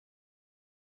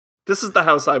 This is the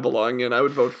house I belong in. I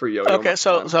would vote for Yo-Yo. Okay,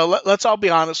 so let's all be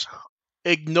honest.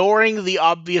 Ignoring the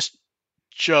obvious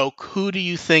joke, who do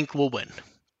you think will win?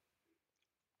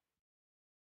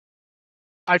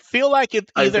 I feel like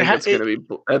it I either think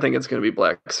it's gonna be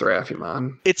Black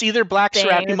Seraphimon. it's either Black Same,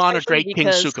 Seraphimon or especially Great King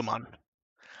because- Sukamon.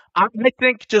 I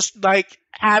think just like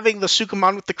having the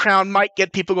Sukamon with the crown might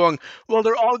get people going, well,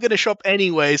 they're all going to show up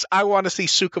anyways. I want to see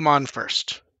Sukamon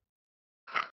first.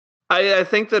 I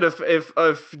think that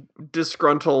if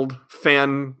disgruntled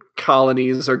fan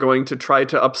colonies are going to try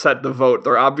to upset the vote,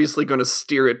 they're obviously going to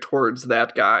steer it towards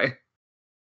that guy.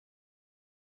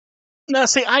 No,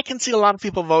 see, I can see a lot of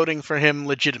people voting for him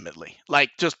legitimately. Like,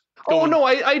 just Oh going, no,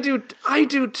 I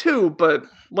do too. But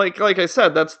like I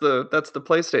said, that's the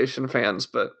PlayStation fans.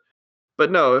 But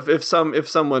no, if some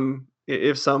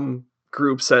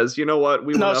group says, you know what,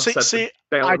 we want to upset the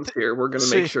balance here, we're going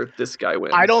to make sure this guy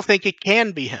wins. I don't think it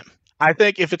can be him. I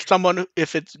think if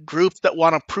it's groups that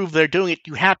want to prove they're doing it,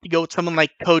 you have to go with someone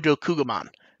like Kojo Kugamon.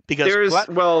 Because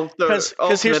the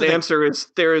ultimate answer is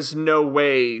there's no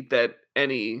way that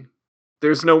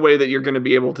you're going to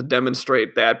be able to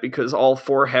demonstrate that because all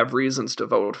four have reasons to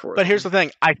vote for it. But here's the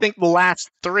thing. I think the last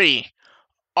three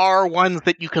are ones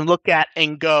that you can look at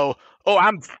and go, oh,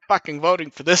 I'm fucking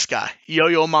voting for this guy.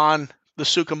 Yo-Yo-Mon, the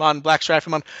Sukamon, Black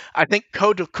Seraphimon. I think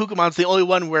Kojo Kugamon's the only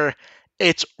one where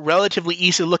it's relatively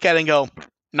easy to look at and go,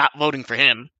 not voting for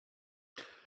him.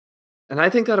 And I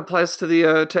think that applies to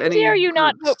the to any. Dare you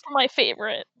not groups. vote for my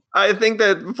favorite? I think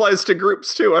that applies to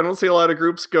groups too. I don't see a lot of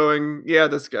groups going, yeah,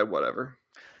 this guy, whatever.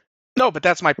 No, but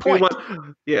that's my point.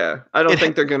 I don't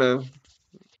think they're gonna.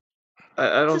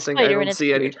 I don't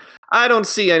see any. I don't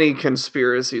see any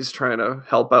conspiracies trying to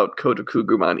help out Kojo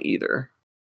Kugumon either.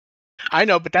 I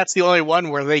know, but that's the only one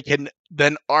where they can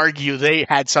then argue they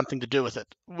had something to do with it.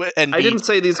 And I didn't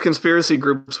say these conspiracy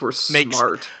groups were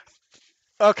smart.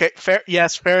 Okay, fair.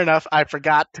 Yes, fair enough. I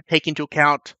forgot to take into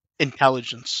account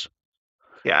intelligence.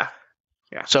 Yeah.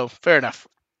 So fair enough.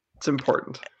 It's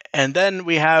important. And then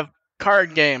we have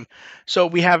card game. So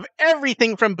we have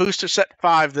everything from Booster Set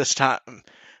 5 this time,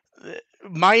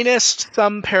 minus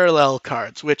some parallel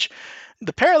cards, which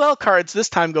the parallel cards this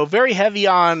time go very heavy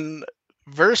on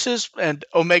Versus and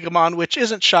Omegamon, which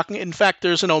isn't shocking. In fact,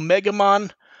 there's an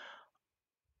Omegamon,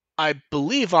 I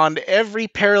believe, on every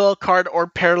parallel card or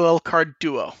parallel card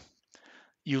duo.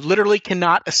 You literally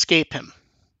cannot escape him.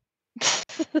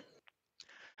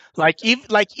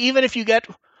 Even if you get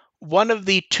one of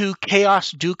the two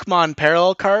Chaos Dukemon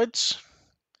parallel cards,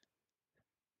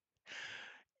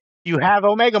 you have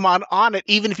Omegamon on it,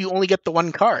 even if you only get the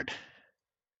one card.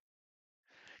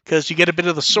 Because you get a bit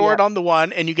of the sword on the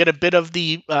one, and you get a bit of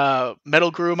the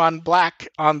Metal Garurumon Black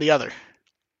on the other.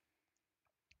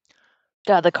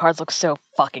 God, the cards look so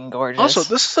fucking gorgeous. Also,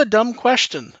 this is a dumb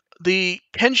question. The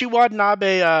Kenji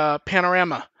Watanabe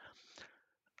panorama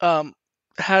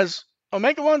has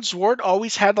Omegamon Zwart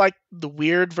always had like the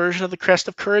weird version of the Crest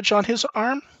of Courage on his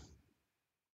arm?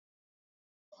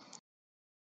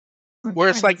 Where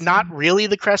it's like not really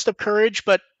the Crest of Courage,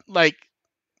 but like,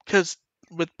 because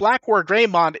with Black War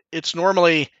Greymon, it's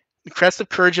normally the Crest of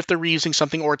Courage if they're reusing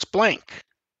something, or it's blank.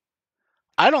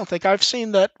 I don't think I've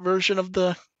seen that version of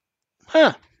the...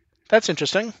 Huh. That's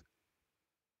interesting.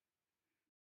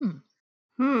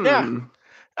 Yeah.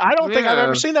 I don't think I've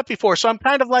ever seen that before, so I'm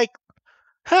kind of like,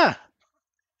 huh.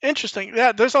 Interesting.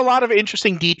 Yeah, there's a lot of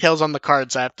interesting details on the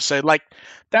cards, I have to say. Like,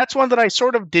 that's one that I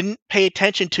sort of didn't pay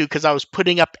attention to because I was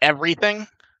putting up everything.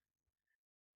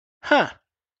 Huh.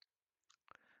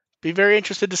 Be very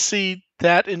interested to see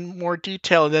that in more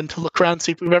detail and then to look around and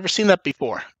see if we've ever seen that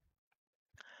before.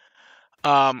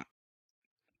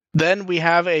 Then we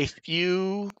have a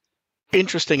few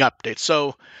interesting updates.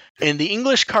 So, in the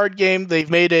English card game, they've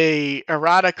made a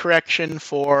errata correction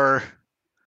for...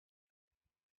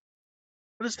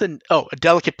 What is a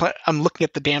delicate plant? I'm looking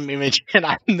at the damn image, and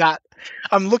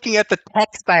I'm looking at the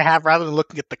text I have rather than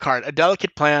looking at the card. A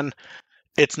delicate plan,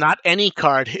 it's not any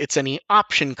card, it's any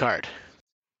option card.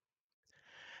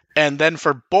 And then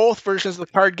for both versions of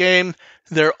the card game,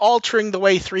 they're altering the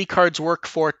way 3 cards work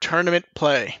for tournament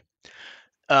play.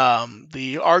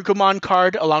 The Argumon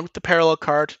card, along with the Parallel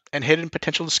card, and Hidden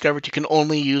Potential Discovered, you can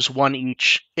only use one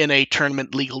each in a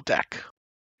tournament legal deck.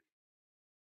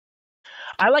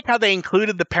 I like how they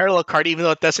included the parallel card, even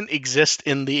though it doesn't exist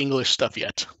in the English stuff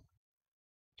yet.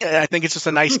 I think it's just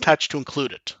a nice touch to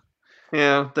include it.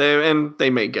 Yeah, they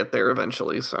may get there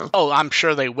eventually. So. Oh, I'm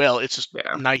sure they will. It's just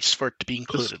nice for it to be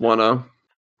included. Just want to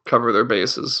cover their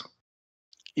bases.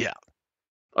 Yeah.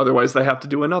 Otherwise, they have to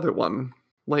do another one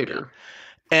later.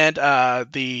 And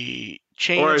the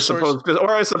chain or of stores...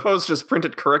 I suppose just print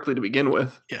it correctly to begin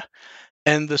with. Yeah.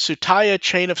 And the Tsutaya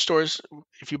chain of stores,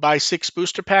 if you buy 6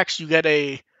 booster packs, you get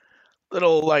a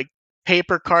little like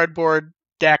paper cardboard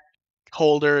deck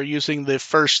holder using the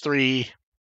first 3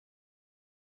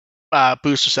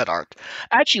 booster set art.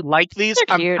 I actually like these.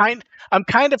 I'm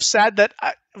kind of sad that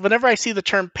whenever I see the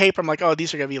term paper, I'm like, oh,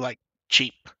 these are gonna be like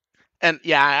cheap. And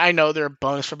yeah, I know they're a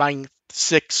bonus for buying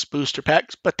 6 booster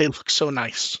packs, but they look so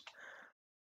nice.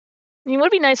 I mean, it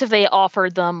would be nice if they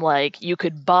offered them like you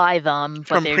could buy them but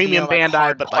from Premium Bandai,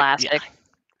 hard but plastic. Like,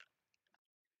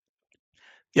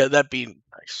 yeah, that'd be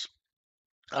nice.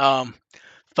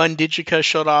 Fun Digica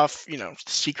showed off,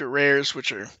 secret rares,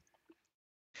 which are...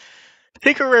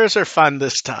 Secret rares are fun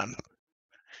this time.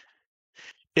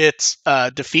 It's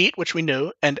Defeat, which we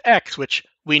knew, and X, which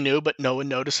we knew, but no one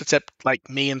noticed except like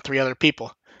me and 3 other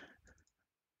people.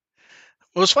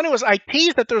 What was funny was I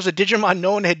teased that there was a Digimon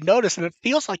no one had noticed, and it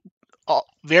feels like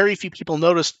very few people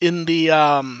noticed in the...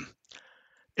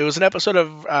 it was an episode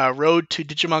of Road to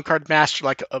Digimon Card Master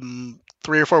like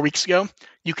 3 or 4 weeks ago.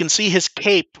 You can see his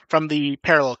cape from the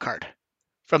parallel card,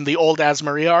 from the old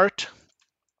Asmaria art.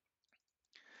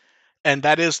 And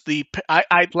that is the...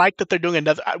 I like that they're doing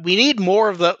another... We need more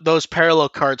of those parallel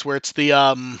cards where it's the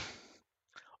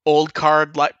old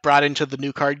card brought into the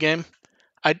new card game.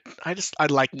 I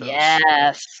like those.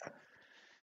 Yes.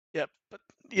 Yep. But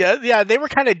yeah, they were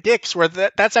kind of dicks where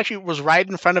that's actually was right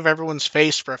in front of everyone's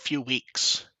face for a few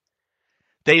weeks.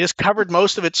 They just covered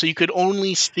most of it so you could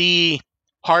only see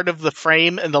part of the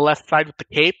frame and the left side with the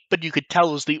cape, but you could tell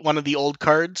it was one of the old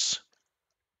cards.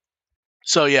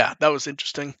 So yeah, that was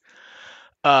interesting.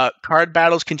 Card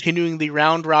battles continuing the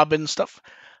round robin stuff.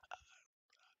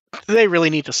 They really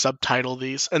need to subtitle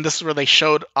these, and this is where they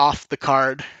showed off the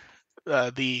card,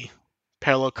 the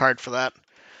parallel card for that.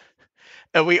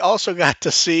 And we also got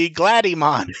to see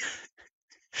Gladimon.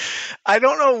 I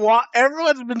don't know why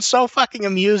everyone's been so fucking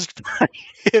amused by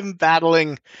him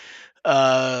battling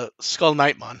Skull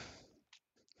Knightmon.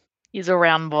 He's a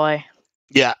round boy.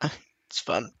 Yeah, it's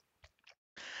fun.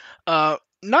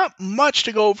 Not much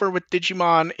to go over with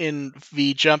Digimon in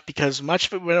V-Jump because much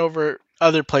of it went over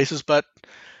other places, but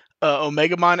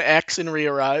Omegamon X in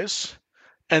Rearise,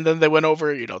 and then they went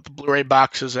over, the Blu-ray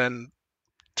boxes and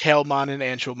Tailmon and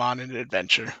Angelmon in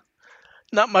Adventure.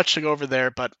 Not much to go over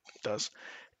there, but it does.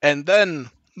 And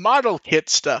then model kit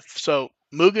stuff. So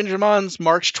Mugendramon's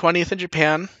March 20th in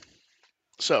Japan,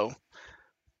 so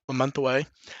a month away,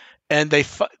 and they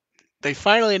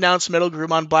finally announced Metal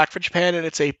Groomon Black for Japan, and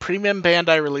it's a Premium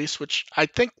Bandai release, which I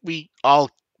think we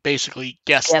all basically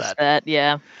guessed that.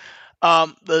 Yeah.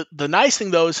 The nice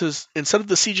thing though is instead of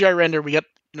the CGI render, we get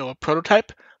a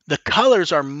prototype. The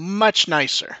colors are much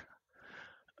nicer.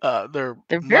 They're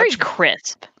very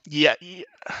crisp. Yeah,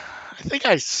 I think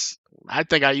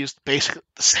I used basically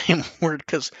the same word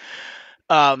because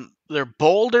they're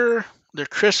bolder, they're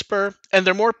crisper, and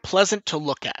they're more pleasant to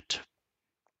look at.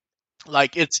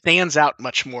 Like, it stands out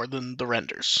much more than the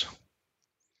renders.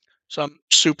 So I'm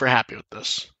super happy with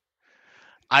this.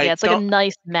 It's like a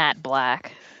nice matte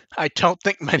black. I don't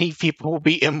think many people will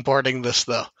be importing this,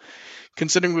 though.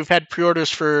 Considering we've had pre-orders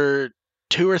for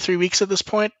 2 or 3 weeks at this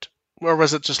point. Or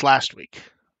was it just last week?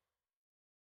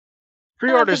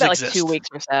 Pre-orders exist. Like 2 weeks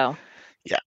or so.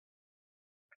 Yeah.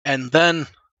 And then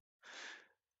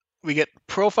we get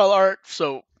profile art.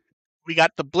 So we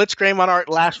got the Blitz Greymon art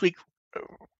last week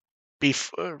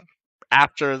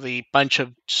after the bunch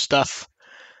of stuff.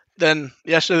 Then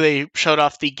yesterday they showed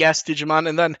off the guest Digimon,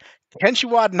 and then Kenshi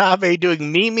Watanabe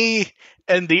doing Mimi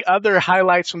and the other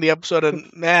highlights from the episode.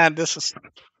 And man, this is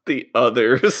the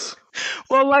others.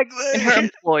 Well, like her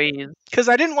employees, because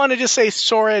I didn't want to just say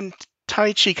Sora and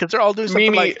Taichi because they're all doing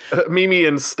something Mimi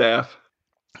and staff.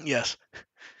 Yes,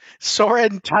 Sora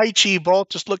and Taichi both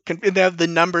just look and they have the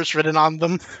numbers written on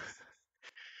them,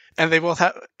 and they both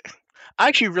have. I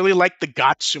actually really like the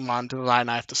Gatsumon design,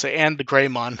 I have to say, and the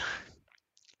Greymon.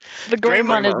 The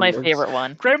Greymon is my favorite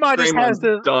one. Greymon just has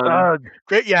this ugh.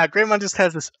 Greymon just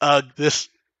has this ugh. This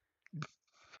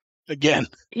again.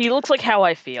 He looks like how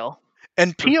I feel.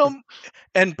 And Pio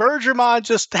and Bergermon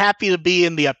just happy to be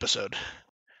in the episode.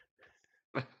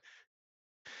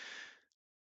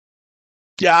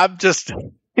 Yeah,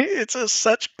 it's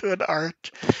such good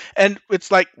art, and it's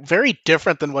like very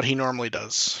different than what he normally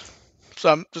does.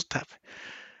 So I'm just happy.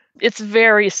 It's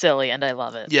very silly, and I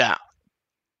love it. Yeah.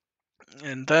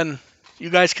 And then you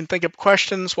guys can think of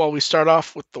questions while we start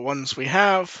off with the ones we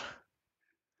have.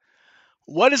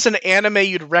 What is an anime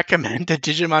you'd recommend to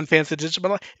Digimon fans to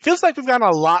Digimon? It feels like we've gotten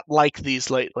a lot like these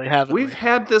lately, haven't we? We've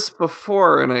had this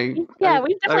before, and We've I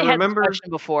definitely had this remember question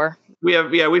before.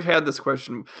 we've had this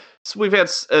question. So we've had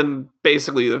and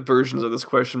basically the versions of this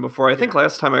question before. I think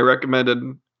last time I recommended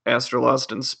Astro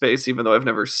Lost in Space, even though I've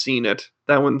never seen it.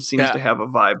 That one seems to have a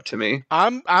vibe to me.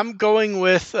 I'm going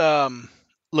with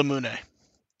Lamune.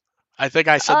 I think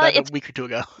I said that a week or two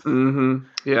ago. Mm-hmm.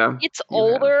 Yeah. It's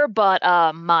older, but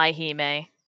My Hime.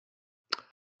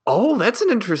 Oh, that's an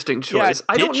interesting choice. Yeah,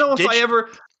 I don't know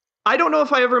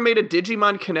if I ever made a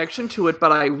Digimon connection to it,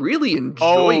 but I really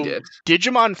enjoyed it.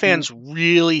 Digimon fans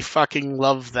really fucking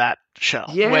love that show.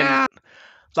 Yeah.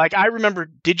 I remember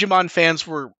Digimon fans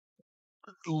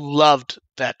loved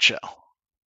that show.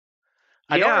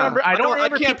 I don't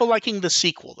remember people liking the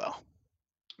sequel though.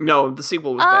 No, the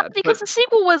sequel was bad. Because the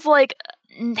sequel was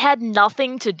had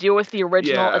nothing to do with the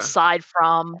original aside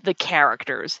from the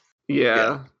characters.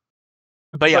 Yeah.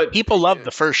 But people loved the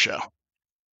first show.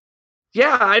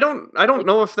 Yeah, I don't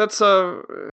know if that's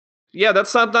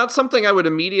that's not something I would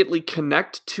immediately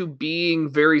connect to being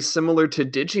very similar to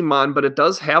Digimon, but it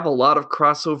does have a lot of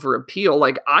crossover appeal.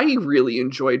 I really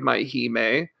enjoyed My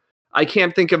Hime. I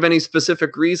can't think of any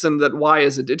specific reason that why,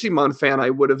 as a Digimon fan, I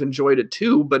would have enjoyed it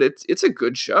too, but it's a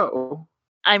good show.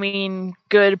 I mean,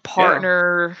 good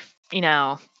partner,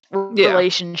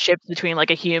 relationships between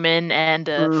a human and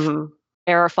a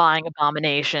terrifying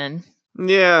abomination.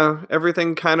 Yeah,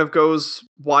 everything kind of goes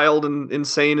wild and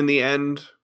insane in the end.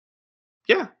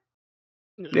 Yeah.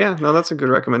 Yeah, no, that's a good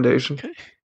recommendation. Okay.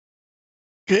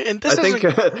 And I think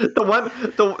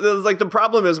the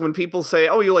problem is when people say,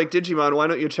 "Oh, you like Digimon? Why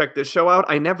don't you check this show out?"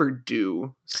 I never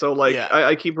do. So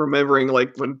I keep remembering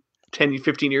when 10,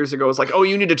 15 years ago, it was "Oh,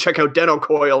 you need to check out Den-O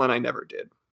Coil," and I never did.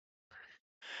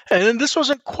 And then this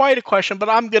wasn't quite a question, but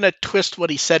I'm gonna twist what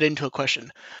he said into a question.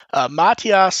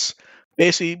 Matthias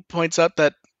basically points out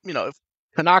that if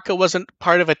Tanaka wasn't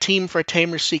part of a Team for a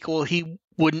Tamer sequel, he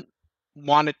wouldn't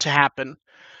want it to happen.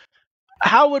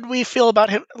 How would we feel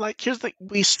about him?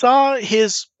 We saw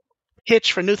his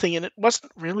pitch for New Thing, and it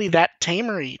wasn't really that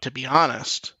tamery, to be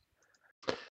honest.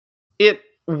 It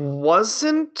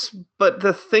wasn't, but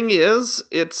the thing is,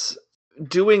 it's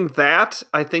doing that.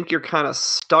 I think you're kind of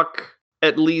stuck,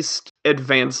 at least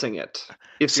advancing it.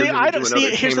 If you're going to do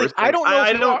another Tamer thing. I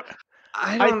don't know.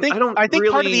 I think really...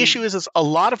 part of the issue is a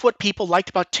lot of what people liked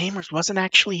about Tamers wasn't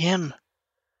actually him.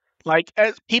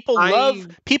 People love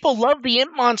the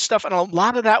Impmon stuff, and a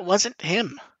lot of that wasn't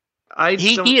him.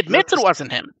 He admits it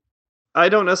wasn't him. I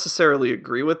don't necessarily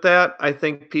agree with that. I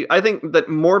think that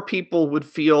more people would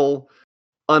feel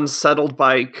unsettled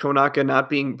by Konaka not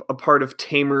being a part of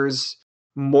Tamers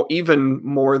even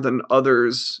more than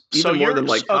others, even more than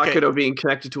Takedo being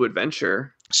connected to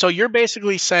Adventure. So you're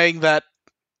basically saying that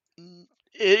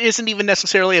it isn't even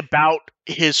necessarily about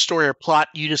his story or plot.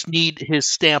 You just need his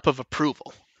stamp of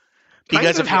approval.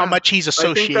 Because of how much he's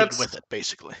associated with it,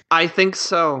 basically. I think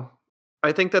so.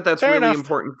 I think that's really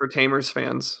important for Tamers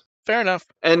fans. Fair enough.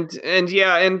 And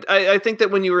I think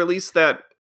that when you release that,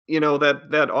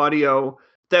 that audio,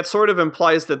 that sort of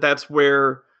implies that that's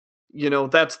where,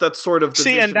 that's sort of the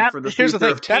vision for the here's future the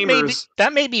thing. of Tamers.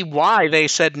 That may be why they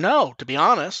said no, to be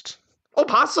honest. Oh,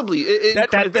 possibly.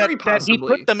 Very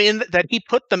possibly. That he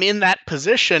put them in that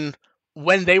position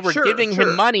when they were giving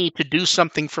him money to do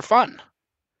something for fun.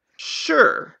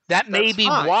 Sure. That may be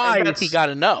why he got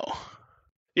a no.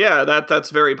 Yeah, that's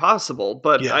very possible.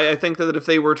 But I think that if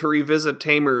they were to revisit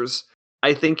Tamers,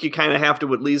 I think you kind of have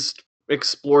to at least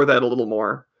explore that a little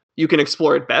more. You can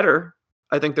explore it better.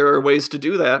 I think there are ways to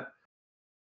do that.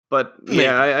 But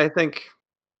I think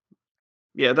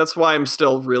that's why I'm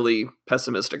still really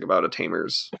pessimistic about a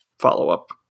Tamers follow-up.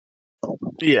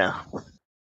 Yeah.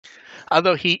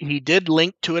 Although he did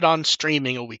link to it on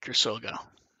streaming a week or so ago.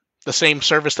 The same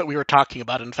service that we were talking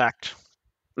about, in fact.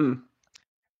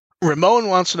 Ramon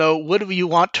wants to know, would you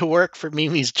want to work for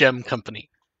Mimi's Gem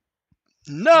Company?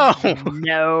 No.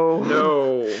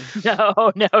 No.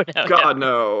 God,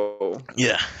 no.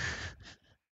 Yeah.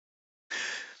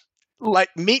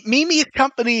 Mimi's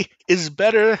Company is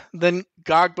better than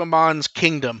Gogmamon's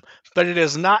Kingdom, but it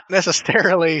is not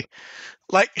necessarily...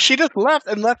 she just left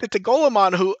it to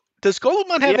Golemon, who... Does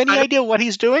Golemon have any idea what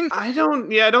he's doing? I don't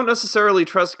necessarily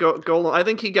trust Golemon. I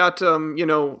think he got,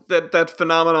 that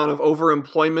phenomenon of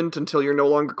overemployment until you're no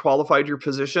longer qualified your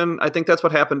position. I think that's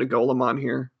what happened to Golemon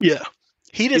here. Yeah.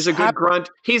 He's a good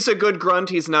grunt. He's a good grunt.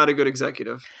 He's not a good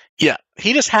executive. Yeah.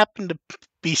 He just happened to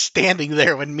be standing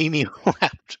there when Mimi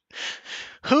left.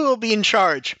 Who will be in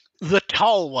charge? The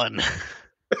tall one.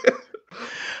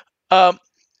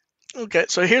 Okay,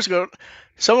 so here's go.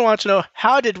 Someone wants to know,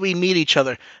 how did we meet each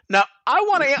other? Now, I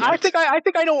want to. I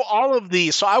think I know all of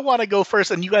these, so I want to go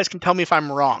first, and you guys can tell me if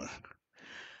I'm wrong.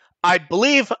 I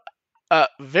believe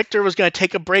Victor was going to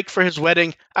take a break for his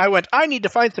wedding. I went, I need to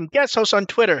find some guest hosts on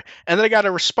Twitter, and then I got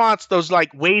a response, those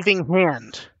like waving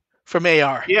hand from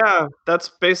AR. Yeah, that's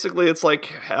basically. It's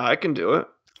like I can do it.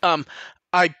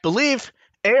 I believe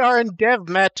AR and Dev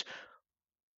met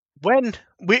when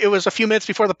it was a few minutes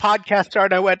before the podcast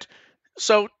started. I went,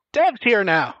 so Dev's here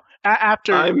now.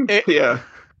 Yeah.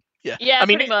 Yeah,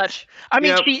 pretty much.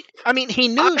 He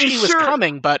knew she was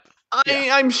coming, but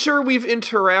I'm sure we've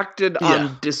interacted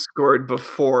on Discord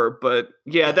before, but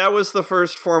that was the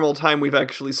first formal time we've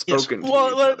actually spoken to each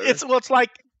other. It's like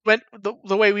when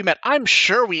the way we met. I'm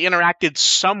sure we interacted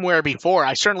somewhere before.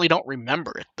 I certainly don't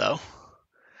remember it though.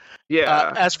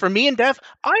 Yeah. As for me and Dev,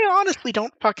 I honestly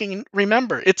don't fucking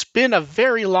remember. It's been a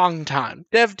very long time.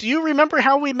 Dev, do you remember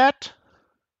how we met?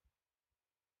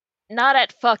 Not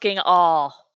at fucking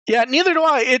all. Yeah, neither do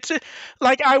I. It's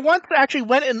like I once actually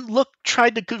went and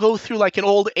tried to go through like an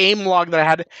old AIM log that I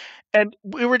had, and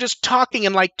we were just talking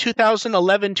in like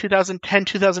 2011, 2010,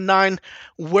 2009,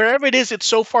 wherever it is. It's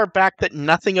so far back that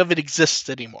nothing of it exists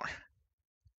anymore.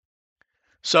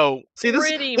 So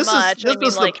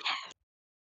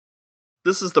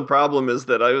this is the problem, is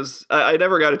that I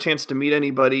never got a chance to meet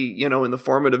anybody, in the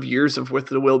formative years of With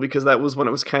the Will, because that was when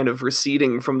it was kind of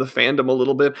receding from the fandom a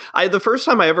little bit. The first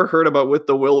time I ever heard about With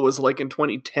the Will was like in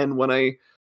 2010 when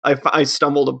I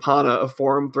stumbled upon a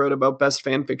forum thread about best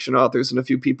fanfiction authors, and a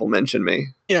few people mentioned me.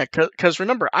 Yeah, because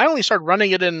remember, I only started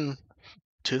running it in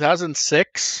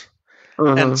 2006,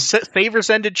 and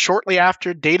Favors ended shortly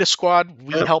after. Data Squad,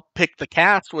 we helped pick the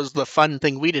cast, was the fun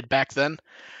thing we did back then.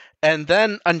 And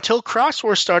then until Cross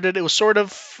Wars started, it was sort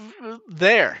of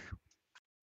there.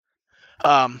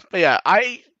 But yeah,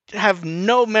 I have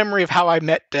no memory of how I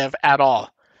met Dev at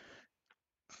all.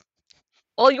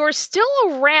 Well, you were still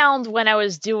around when I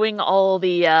was doing all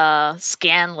the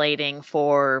scanlating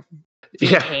for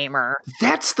Tamer.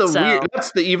 That's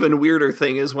the even weirder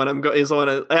thing is when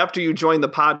after you join the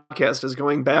podcast, is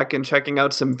going back and checking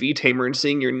out some V-Tamer and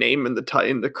seeing your name in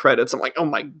the credits. I'm like, oh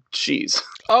my jeez.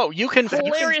 Oh, you can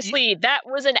hilariously that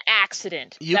was an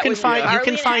accident. You can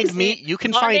find me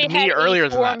earlier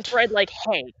than that. Thread like,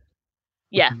 hey,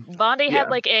 Bondi had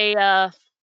like a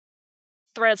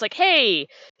thread. It's like, hey,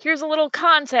 here's a little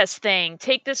contest thing.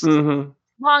 Take this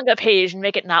manga page and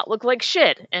make it not look like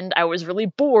shit. And I was really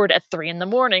bored at 3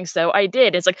 a.m, so I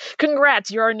did. It's like,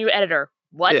 congrats, you're our new editor.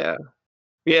 What? Yeah.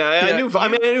 I knew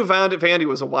Vandy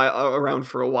was around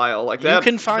for a while. Like that. You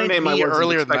can find me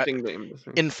earlier than that.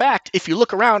 In fact, if you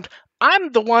look around,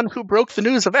 I'm the one who broke the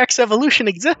news of X Evolution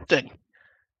existing.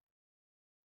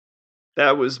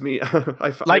 That was me.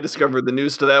 I discovered the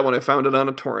news to that when I found it on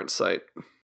a torrent site.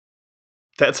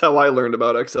 That's how I learned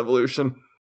about X Evolution.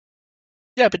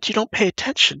 Yeah, but you don't pay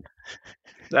attention.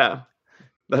 Yeah,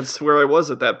 that's where I was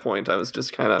at that point. I was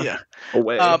just kind of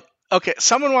away. Okay,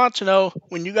 someone wants to know,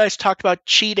 when you guys talk about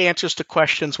cheat answers to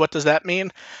questions, what does that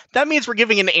mean? That means we're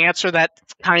giving an answer that's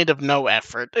kind of no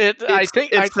effort.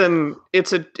 It's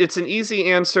an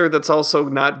easy answer that's also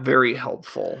not very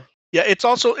helpful. Yeah, it's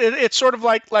also it's sort of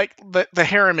like the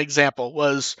harem example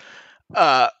was,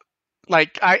 I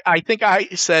think I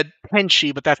said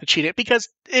Tenchi, but that's a cheat, because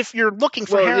if you're looking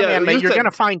for harem anime, you're gonna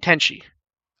find Tenchi.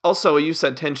 Also, you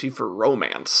said Tenchi for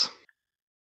romance.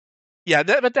 Yeah,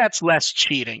 but that's less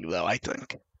cheating, though, I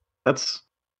think.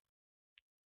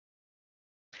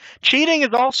 Cheating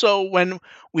is also when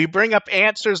we bring up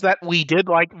answers that we did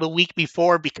like the week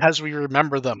before because we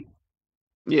remember them.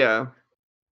 Yeah.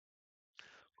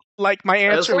 Like my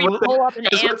answer. Or you pull up an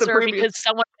answer because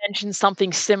someone mentioned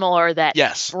something similar that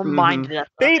reminded us.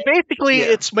 Basically,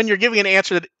 it's when you're giving an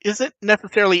answer that isn't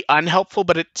necessarily unhelpful,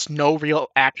 but it's no real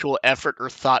actual effort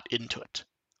or thought into it.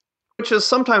 Which is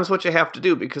sometimes what you have to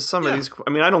do, because some of these,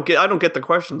 I don't get the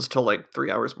questions till like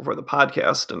 3 hours before the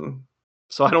podcast, and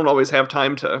so I don't always have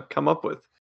time to come up with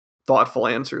thoughtful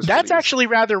answers. That's actually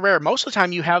rather rare. Most of the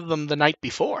time, you have them the night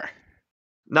before.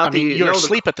 You're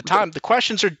asleep at the time. The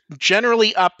questions are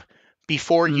generally up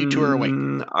before you two are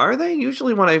awake. Are they?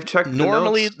 Usually when I've checked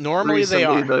normally they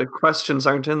are. The questions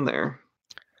aren't in there.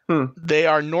 They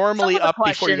are normally up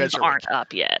before you guys are aren't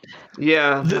up yet.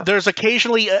 Yeah. There's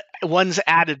occasionally ones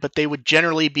added, but they would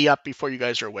generally be up before you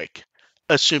guys are awake,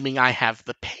 assuming I have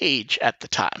the page at the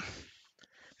time.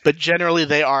 But generally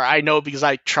they are. I know because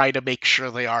I try to make sure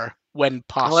they are when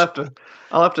possible.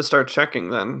 I'll have to start checking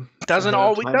then. Doesn't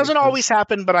always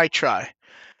happen, but I try.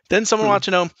 Then someone wants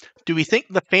to know, do we think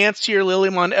the fancier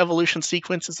Lilymon evolution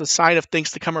sequence is a sign of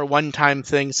things to come or one-time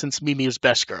thing since Mimi is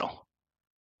best girl?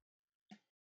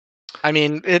 I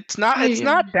mean, it's not even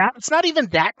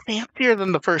that fancier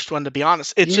than the first one, to be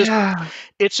honest. It's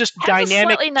just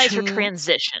dynamic. A slightly nicer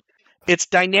transition. It's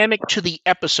dynamic to the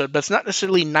episode, but it's not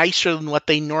necessarily nicer than what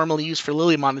they normally use for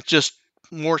Lilymon. It's just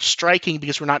more striking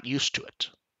because we're not used to it.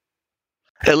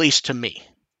 At least to me.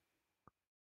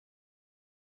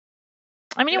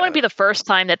 I mean, it wouldn't be the first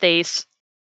time that they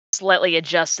slightly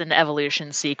adjust an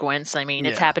evolution sequence. I mean,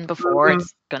 it's happened before.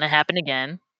 It's going to happen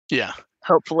again. Yeah.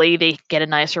 Hopefully they get a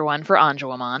nicer one for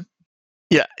Anjuamon.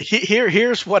 Yeah.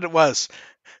 Here's what it was.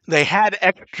 They had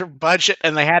extra budget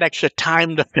and they had extra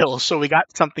time to fill, so we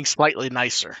got something slightly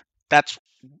nicer. That's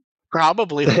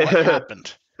probably what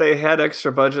happened. They had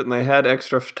extra budget and they had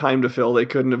extra time to fill. They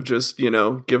couldn't have just,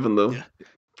 given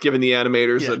the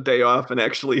animators a day off and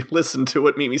actually listened to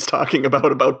what Mimi's talking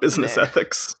about business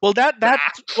ethics. Well,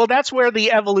 that's where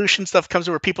the evolution stuff comes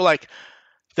in, where people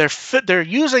they're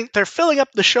filling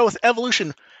up the show with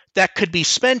evolution that could be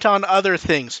spent on other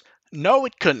things. No,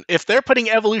 it couldn't. If they're putting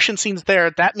evolution scenes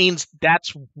there, that means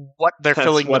that's what they're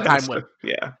filling the time with.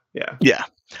 Yeah.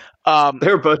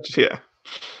 Their budget,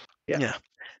 yeah.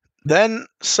 Then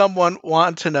someone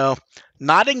wanted to know,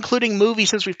 not including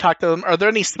movies since we've talked about them, are there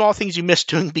any small things you missed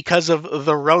doing because of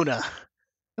the Rona?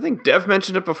 I think Dev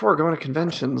mentioned it before, going to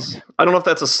conventions. I don't know if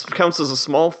that counts as a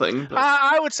small thing. But...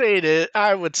 I would say it is.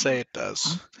 I would say it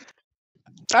does.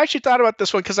 I actually thought about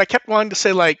this one because I kept wanting to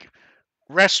say,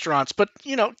 restaurants, but,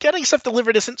 getting stuff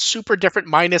delivered isn't super different,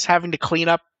 minus having to clean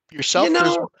up yourself.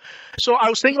 So I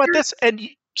was thinking about this, and...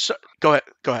 So, go ahead.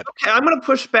 Okay, I'm going to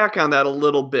push back on that a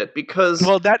little bit because...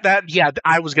 Well,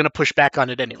 I was going to push back on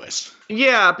it anyways.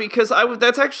 Yeah, because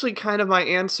that's actually kind of my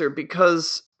answer,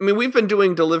 because, we've been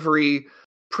doing delivery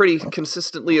pretty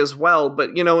consistently as well,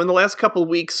 but, in the last couple of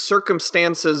weeks,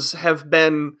 circumstances have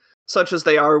been such as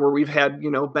they are, where we've had,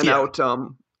 been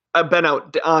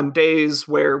out on days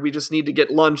where we just need to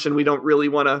get lunch and we don't really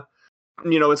want to,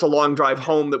 it's a long drive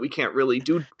home that we can't really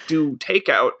do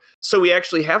takeout. So we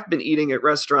actually have been eating at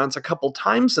restaurants a couple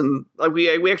times, and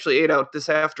we actually ate out this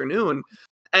afternoon,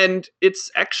 and it's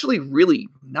actually really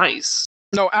nice.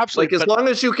 No, absolutely. As long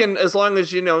as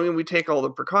we take all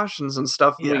the precautions and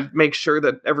stuff, and we make sure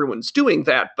that everyone's doing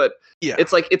that. But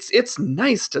it's it's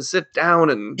nice to sit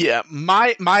down and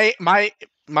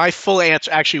my full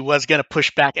answer actually was going to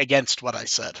push back against what I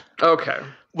said. Okay,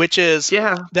 which is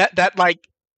that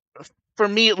for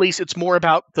me at least, it's more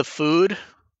about the food.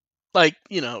 Want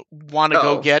to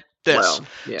go get this. Well,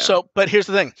 yeah. So, but here's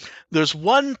the thing. There's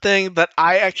one thing that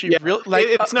I actually really like.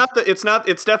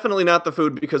 It's definitely not the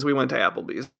food, because we went to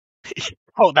Applebee's.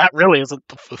 Oh, that really isn't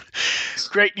the food. It's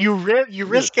great. You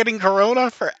risk getting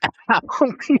corona for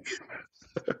Applebee's.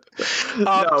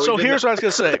 So here's what I was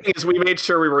going to say. Is we made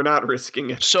sure we were not risking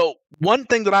it. So one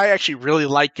thing that I actually really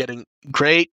like getting,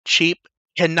 great, cheap,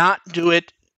 cannot do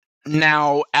it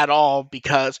now at all,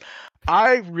 because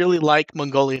I really like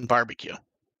Mongolian barbecue.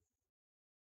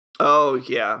 Oh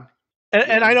yeah,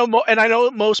 and I know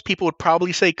most people would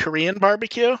probably say Korean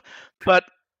barbecue, but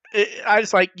I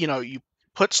just like you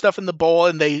put stuff in the bowl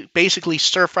and they basically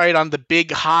stir fry it on the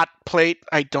big hot plate.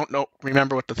 I don't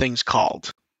remember what the thing's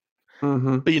called, but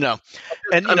and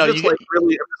I'm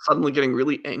suddenly getting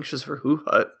really anxious for Hoo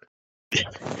Hut.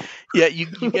 Yeah, you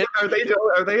get.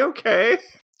 Are they okay?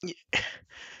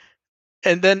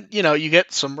 And then, you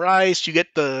get some rice, you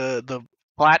get the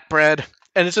flatbread,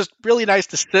 and it's just really nice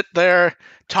to sit there,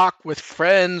 talk with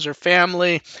friends or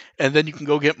family, and then you can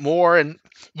go get more, and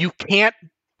you can't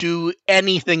do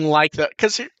anything like that.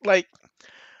 Because, if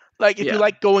you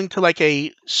like going to,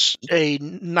 a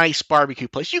nice barbecue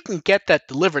place, you can get that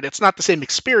delivered. It's not the same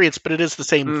experience, but it is the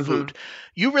same food.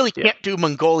 You really can't do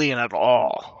Mongolian at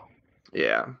all.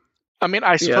 Yeah.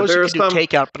 I suppose you can do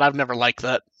takeout, but I've never liked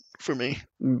that for me.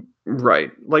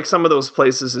 Right. Some of those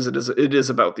places, it is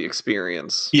about the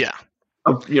experience. Yeah.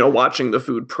 Of, watching the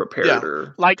food prepared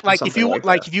or if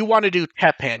you want to do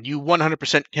Tepan, you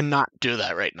 100% cannot do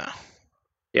that right now.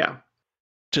 Yeah.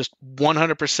 Just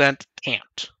 100%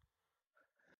 can't.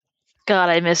 God,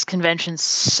 I miss conventions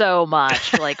so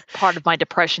much. Part of my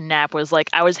depression nap was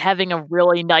I was having a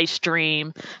really nice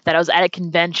dream that I was at a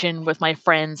convention with my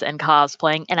friends and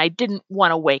cosplaying, and I didn't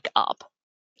want to wake up.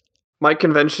 My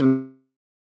convention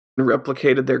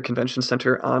replicated their convention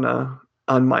center on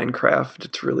Minecraft.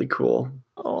 It's really cool.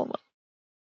 Oh my.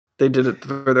 They did it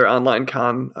for their online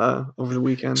con over the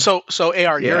weekend. So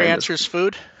AR, your answer is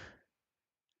food?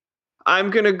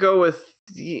 I'm gonna go with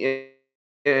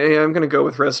Yeah, I'm going to go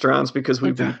with restaurants because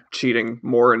we've been cheating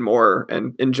more and more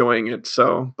and enjoying it.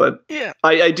 So, but yeah,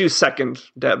 I do second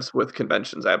Devs with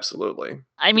conventions. Absolutely.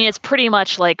 I mean, it's pretty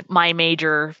much like my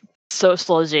major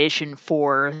socialization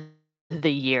for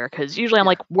the year, because usually I'm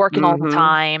like working all the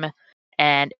time,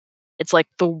 and it's like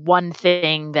the one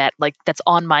thing that like that's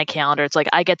on my calendar. It's like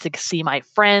I get to see my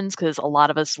friends because a lot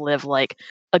of us live like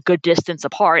a good distance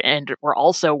apart, and we're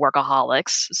also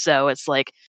workaholics. So it's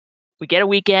like we get a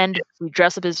weekend, we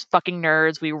dress up as fucking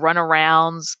nerds, we run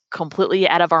around completely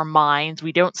out of our minds,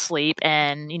 we don't sleep,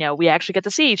 and we actually get to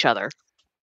see each other.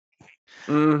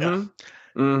 Okay,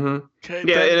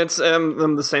 yeah, and it's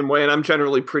I'm the same way, and I'm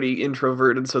generally pretty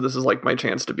introverted, so this is like my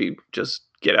chance to just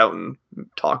get out and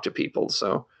talk to people.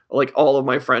 So like all of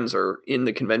my friends are in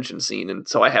the convention scene, and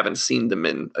so I haven't seen them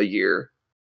in a year.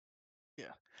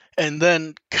 Yeah, and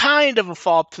then kind of a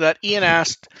follow-up to that, Ian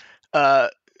asked,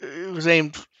 it was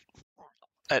aimed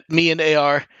at me and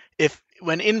AR, if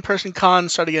when in-person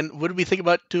cons start again, would we think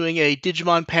about doing a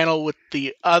Digimon panel with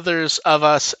the others of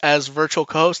us as virtual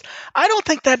co-hosts? I don't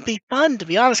think that'd be fun, to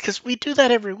be honest, because we do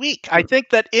that every week. I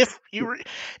think that if it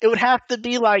would have to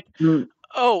be like,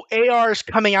 oh, AR's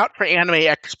coming out for Anime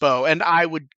Expo, and I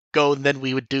would go, and then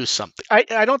we would do something.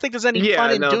 I don't think there's any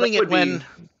fun in doing it when...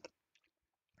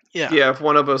 Yeah, if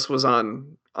one of us was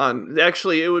on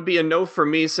actually, it would be a no for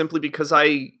me simply because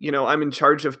I'm in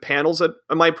charge of panels at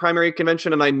my primary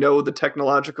convention, and I know the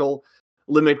technological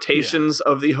limitations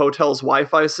of the hotel's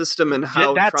Wi-Fi system and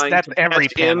how trying to every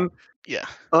patch panel.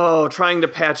 Trying to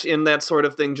patch in that sort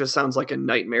of thing just sounds like a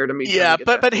nightmare to me. Yeah,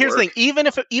 but here's the thing: even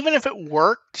if it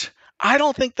worked, I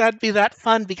don't think that'd be that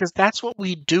fun because that's what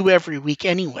we do every week,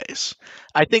 anyways.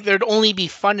 I think there'd only be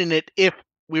fun in it if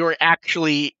we were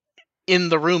actually in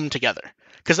the room together,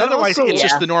 because otherwise it's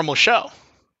just the normal show.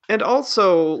 And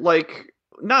also, we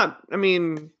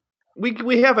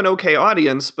have an okay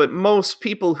audience, but most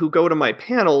people who go to my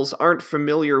panels aren't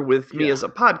familiar with me as a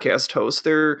podcast host.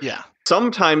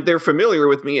 Sometimes they're familiar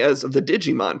with me as the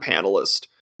Digimon panelist.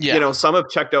 Some have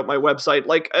checked out my website.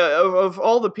 Like of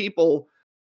all the people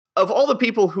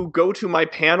who go to my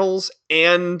panels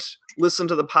and listen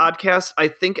to the podcast, I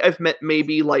think I've met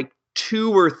maybe like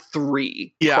 2 or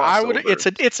 3. Yeah, I would. It's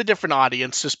a different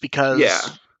audience just because.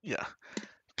 Yeah.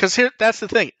 Because that's the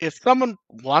thing. If someone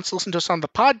wants to listen to us on the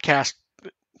podcast,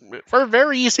 we're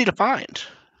very easy to find.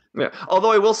 Yeah.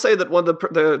 Although I will say that one of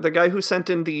the guy who sent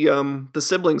in the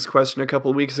siblings question a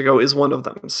couple of weeks ago is one of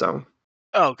them. So.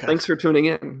 Okay. Thanks for tuning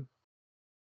in.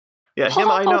 Yeah, him.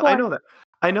 I know that.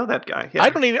 I know that guy. Yeah.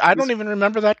 I don't even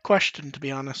remember that question, to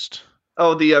be honest.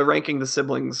 Oh, the ranking the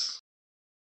siblings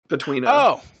between.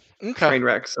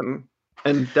 Trainwrecks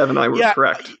and Dev and I were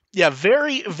correct. Yeah,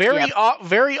 very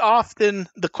often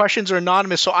the questions are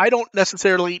anonymous, so I don't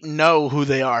necessarily know who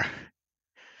they are.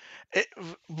 It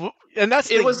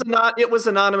was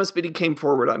anonymous, but he came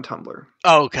forward on Tumblr.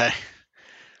 Oh, okay,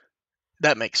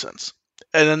 that makes sense.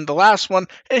 And then the last one,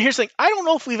 and here's the thing: I don't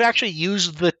know if we've actually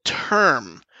used the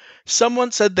term.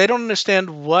 Someone said they don't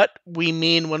understand what we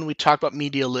mean when we talk about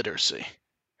media literacy.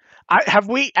 Have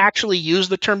we actually used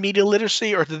the term media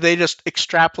literacy, or did they just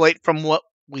extrapolate from what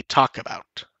we talk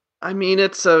about? I mean,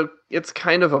 it's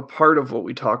kind of a part of what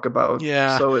we talk about.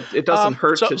 Yeah. So it doesn't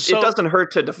hurt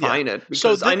to define it,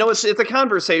 because I know it's a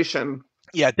conversation.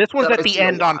 Yeah, this one's at the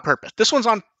end on purpose. This one's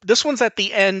at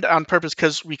the end on purpose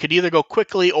because we could either go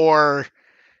quickly or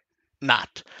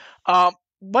not.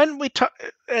 When we talk,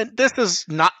 and this is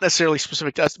not necessarily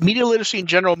specific to us, media literacy in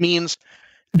general means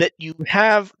that you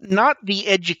have not the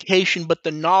education, but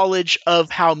the knowledge of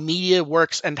how media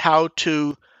works and how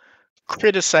to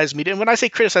criticize media. And when I say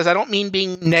criticize, I don't mean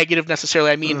being negative necessarily.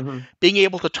 I mean being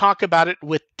able to talk about it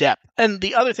with depth. And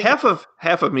the other thing, half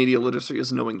of media literacy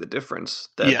is knowing the difference.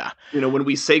 That, when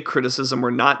we say criticism,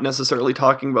 we're not necessarily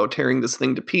talking about tearing this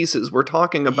thing to pieces. We're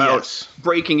talking about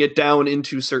breaking it down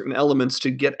into certain elements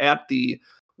to get at the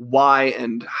why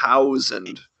and hows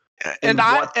and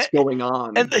what's going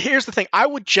on. And here's the thing: I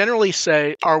would generally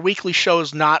say our weekly show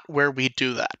is not where we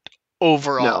do that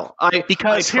overall. No,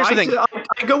 because here's the thing: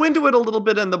 I go into it a little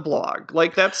bit in the blog.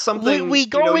 Like that's something we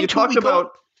go into. When you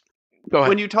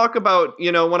talk about,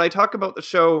 when I talk about the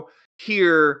show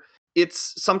here,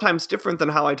 it's sometimes different than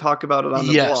how I talk about it on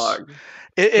the blog.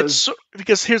 It's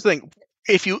because here's the thing: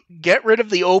 if you get rid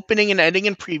of the opening and ending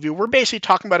and preview, we're basically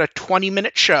talking about a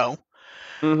 20-minute show,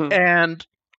 and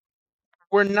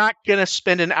we're not going to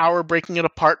spend an hour breaking it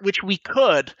apart, which we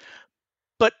could,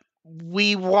 but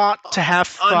we want to have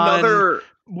fun. Another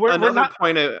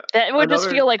point. It would just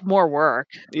feel like more work.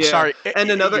 Yeah. Sorry. And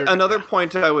another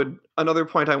point I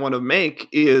want to make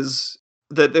is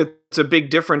that it's a big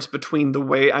difference between the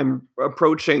way I'm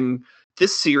approaching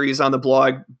this series on the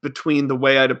blog between the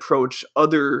way I'd approach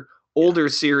other older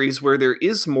series where there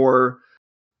is more,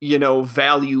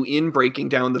 value in breaking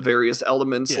down the various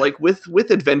elements. Like with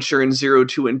Adventure and Zero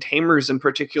Two and Tamers in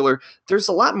particular, there's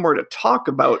a lot more to talk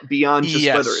about beyond just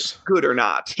whether it's good or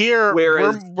not. Here,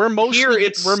 whereas we're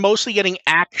mostly getting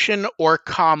action or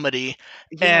comedy,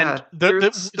 and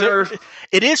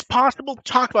it is possible to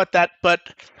talk about that, but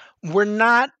we're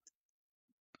not.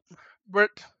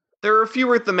 There are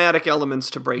fewer thematic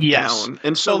elements to break down,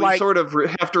 and so we sort of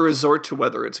have to resort to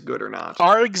whether it's good or not.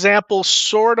 Our example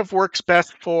sort of works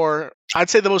best for, I'd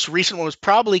say the most recent one was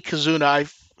probably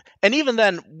Kizuna. And even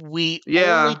then, we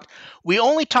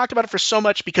only talked about it for so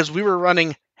much because we were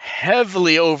running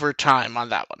heavily over time on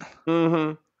that one.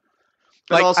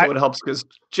 Mm-hmm. And also it helps because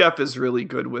Jeff is really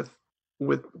good with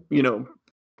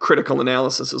critical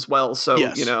analysis as well, so,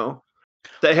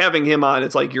 that having him on,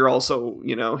 it's like you're also,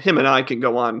 him and I can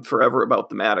go on forever about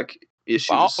thematic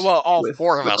issues. Well, all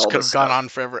four of us could have gone on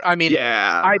forever. I mean,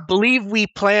 I believe we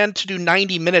planned to do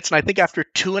 90 minutes, and I think after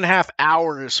 2.5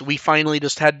 hours, we finally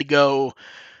just had to go,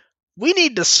 we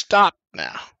need to stop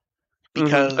now.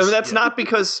 Because that's not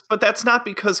because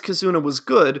Kizuna was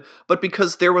good, but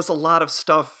because there was a lot of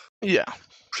stuff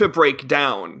to break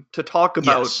down, to talk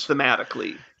about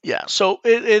thematically. Yeah, so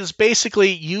it is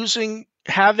basically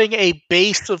having a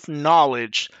base of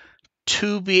knowledge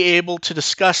to be able to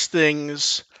discuss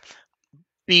things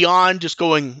beyond just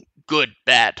going good,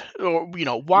 bad, or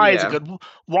why is it good?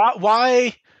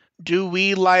 Why do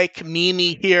we like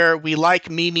Mimi here? We like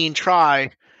Mimi and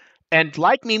Try, and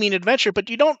like Mimi and Adventure, but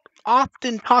you don't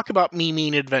often talk about Mimi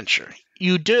and Adventure.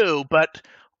 You do, but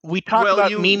we talk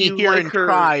about Mimi here and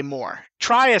Try more.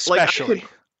 Try especially.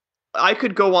 I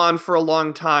could go on for a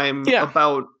long time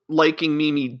about liking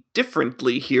Mimi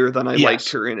differently here than I liked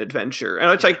her in Adventure,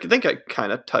 and which I think I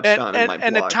kind of touched on in my blog.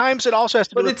 And at times it also has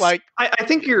to do with I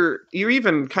think you're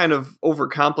even kind of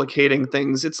overcomplicating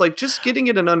things. It's like just getting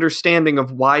an understanding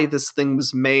of why this thing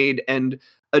was made and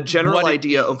a general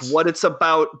idea of what it's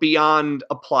about beyond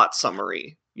a plot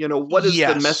summary. What is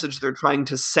the message they're trying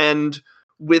to send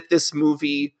with this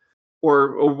movie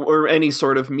or any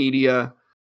sort of media,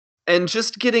 and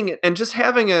just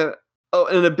having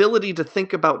an ability to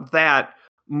think about that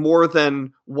more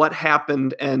than what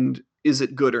happened and is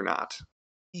it good or not.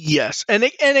 Yes, and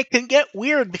it can get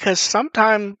weird because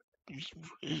sometimes,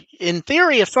 in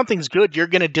theory, if something's good, you're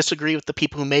going to disagree with the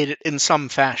people who made it in some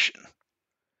fashion.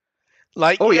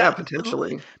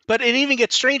 Potentially. But it even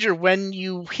gets stranger when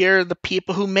you hear the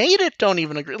people who made it don't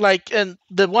even agree. And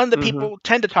the one that people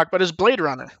tend to talk about is Blade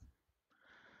Runner.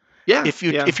 Yeah. If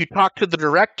you talk to the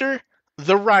director,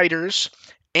 the writers,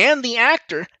 and the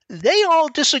actor, they all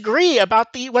disagree about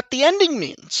what the ending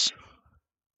means.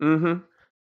 Mm-hmm.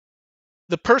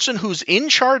 The person who's in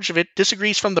charge of it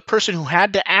disagrees from the person who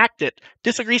had to act it,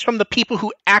 disagrees from the people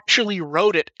who actually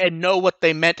wrote it and know what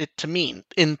they meant it to mean,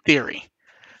 in theory.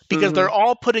 Because they're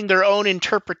all putting their own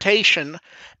interpretation,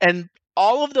 and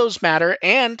all of those matter,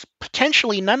 and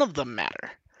potentially none of them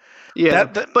matter. Yeah,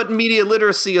 but media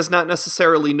literacy is not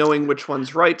necessarily knowing which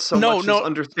one's right much as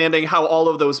understanding how all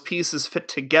of those pieces fit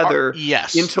together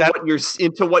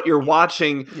into what you're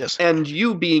watching, and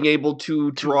you being able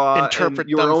to draw interpret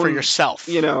your them own, for yourself.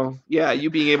 You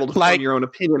being able to form your own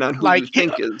opinion on who you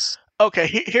think is. Okay,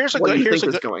 here's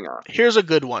a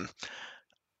good one.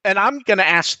 And I'm going to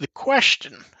ask the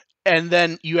question, and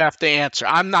then you have to answer.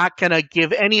 I'm not going to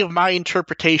give any of my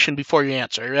interpretation before you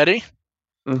answer. You ready?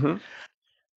 Mm-hmm.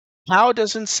 How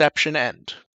does Inception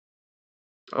end?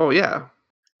 Oh yeah,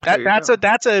 that's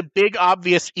a big,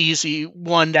 obvious, easy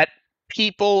one that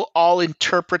people all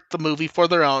interpret the movie for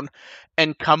their own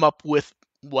and come up with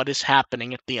what is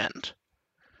happening at the end.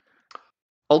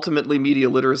 Ultimately, media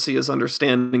literacy is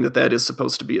understanding that is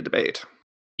supposed to be a debate.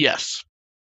 Yes,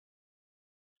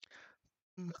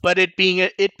 but it being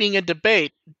a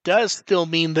debate does still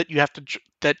mean that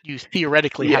you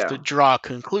theoretically have to draw a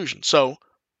conclusion. So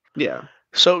yeah.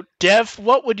 So, Dev,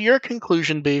 what would your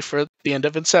conclusion be for the end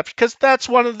of Inception? Because that's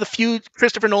one of the few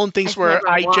Christopher Nolan things where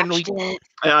I generally...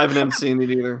 I've never seen it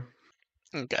either.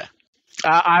 Okay.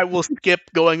 I will skip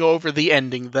going over the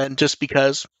ending then, just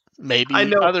because maybe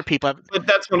other people have... But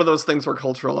that's one of those things where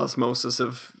cultural osmosis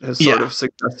has sort of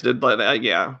suggested, but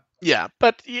yeah. Yeah,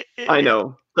 but... I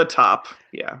know. The top,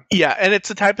 yeah. Yeah, and it's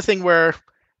the type of thing where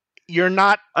you're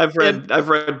not... I've read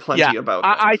plenty about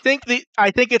that. I think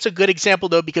it's a good example,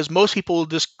 though, because most people will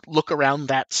just look around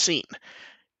that scene.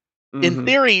 Mm-hmm. In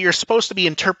theory, you're supposed to be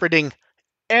interpreting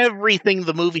everything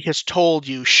the movie has told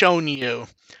you, shown you,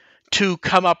 to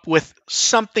come up with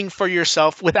something for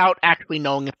yourself without actually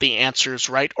knowing if the answer is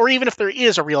right, or even if there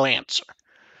is a real answer.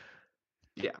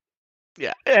 Yeah.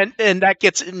 Yeah, and that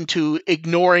gets into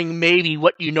ignoring maybe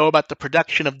what you know about the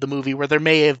production of the movie, where there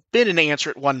may have been an answer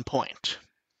at one point.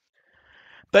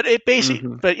 But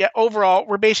but yeah, overall,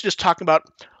 we're basically just talking about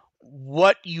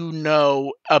what you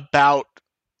know about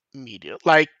media.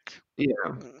 Like,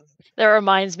 that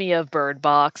reminds me of Bird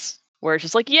Box, where it's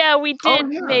just like, yeah, we did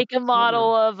make a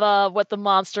model of what the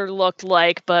monster looked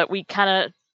like, but we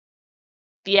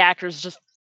the actors just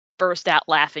burst out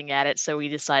laughing at it, so we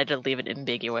decided to leave it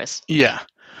ambiguous. Yeah.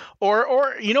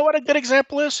 Or you know what a good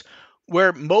example is?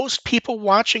 Where most people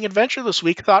watching Adventure this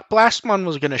week thought Blastmon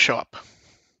was going to show up.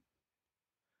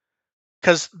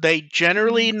 Because they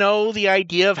generally know the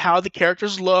idea of how the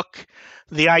characters look.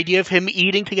 The idea of him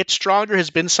eating to get stronger has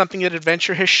been something that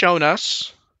Adventure has shown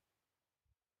us.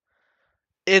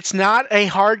 It's not a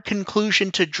hard conclusion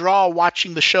to draw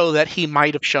watching the show that he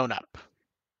might have shown up.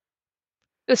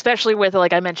 Especially with,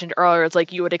 like I mentioned earlier, it's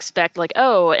like you would expect, like,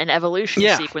 oh, an evolution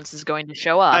sequence is going to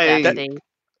show up.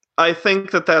 I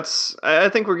think that's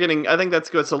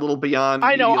a little beyond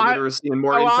media literacy and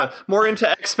more into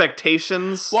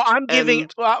expectations. Well, I'm giving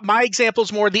my example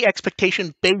is more the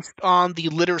expectation based on the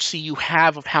literacy you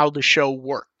have of how the show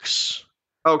works.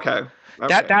 Okay.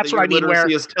 That's what I mean.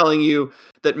 Literacy is telling you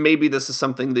that maybe this is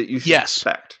something that you should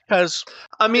expect. Because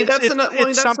I mean, that's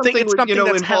something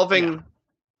involving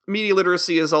media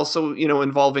literacy is also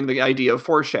involving the idea of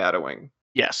foreshadowing.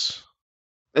 Yes.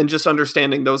 And just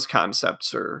understanding those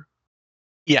concepts, or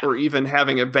even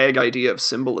having a vague idea of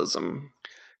symbolism.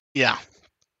 Yeah.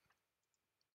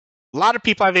 A lot of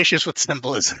people have issues with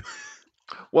symbolism.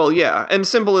 Well, yeah, and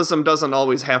symbolism doesn't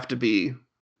always have to be,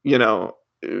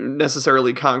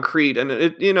 necessarily concrete,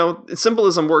 and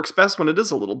symbolism works best when it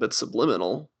is a little bit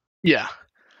subliminal. Yeah.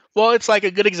 Well, it's like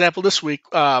a good example this week,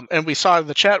 and we saw in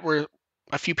the chat where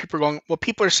a few people are going, well,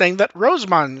 people are saying that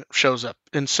Rosemon shows up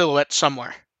in silhouette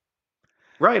somewhere.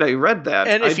 Right, I read that.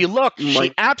 And if you look,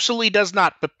 she absolutely does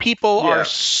not. But people are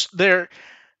their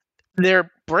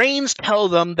brains tell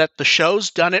them that the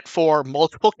show's done it for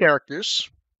multiple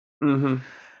characters. Mm-hmm.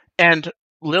 And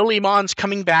Lilymon's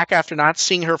coming back after not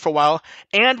seeing her for a while,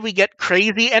 and we get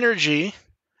crazy energy.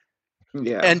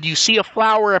 Yeah. And you see a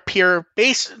flower appear,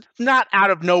 not out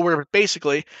of nowhere, but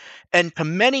basically. And to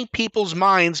many people's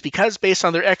minds, because based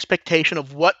on their expectation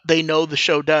of what they know the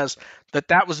show does,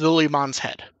 that was Lilymon's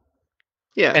head.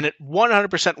 Yeah, and it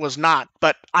 100% was not.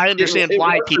 But I understand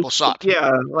why people saw it.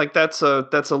 Yeah, like that's a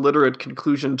literate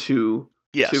conclusion to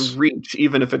reach,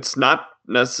 even if it's not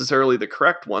necessarily the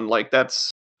correct one. Like I'm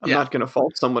not going to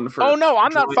fault someone for. Oh no,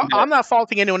 I'm not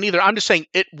faulting anyone either. I'm just saying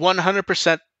it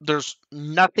 100%. There's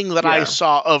nothing that I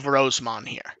saw of Rosemon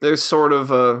here. There's sort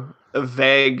of a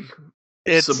vague.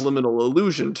 Subliminal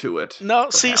allusion to it. No,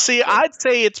 perhaps. see, I'd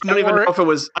say it's more. I don't even know if it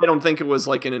was. I don't think it was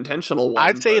like an intentional one.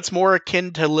 I'd say it's more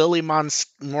akin to Lilymon's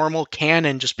normal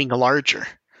canon just being larger.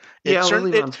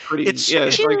 Lilymon's pretty. It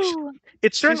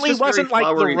certainly wasn't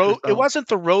like the rose. It wasn't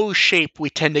the rose shape we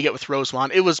tend to get with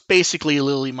Rosemon. It was basically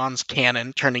Lilymon's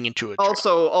canon turning into a.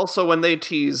 Also, when they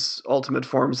tease ultimate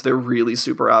forms, they're really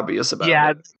super obvious about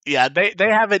it. Yeah. They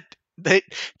haven't. They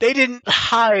didn't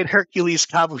hide Hercules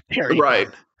Kabuterimon. Right.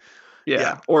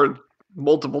 Yeah, or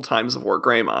multiple times of War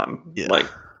Greymon.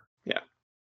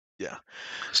 Yeah.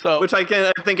 So, which I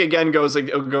think again goes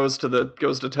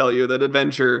to tell you that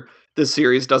Adventure, this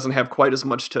series, doesn't have quite as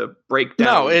much to break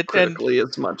down critically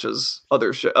as much as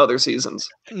other seasons.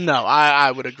 No,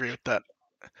 I would agree with that.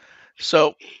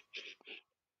 So,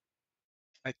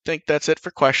 I think that's it for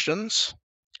questions.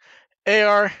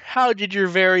 AR, how did your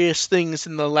various things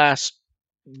in the last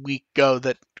week go?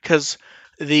 Because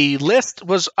the list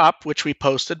was up, which we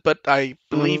posted, but I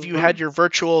believe you had your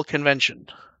virtual convention.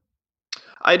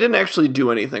 I didn't actually do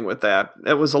anything with that.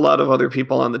 It was a lot of other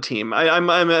people on the team.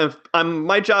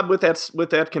 My job with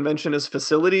that convention is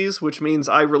facilities, which means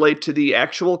I relate to the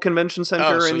actual convention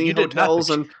center and the hotels,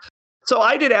 and so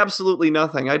I did absolutely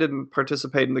nothing. I didn't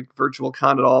participate in the virtual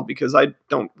con at all because I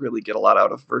don't really get a lot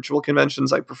out of virtual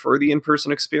conventions. I prefer the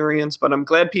in-person experience, but I'm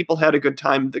glad people had a good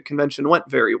time. The convention went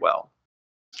very well.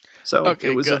 So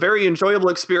it was a very enjoyable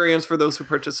experience for those who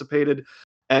participated,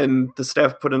 and the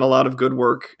staff put in a lot of good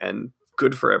work, and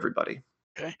good for everybody.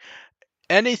 Okay.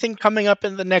 Anything coming up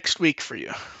in the next week for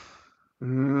you?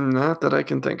 Not that I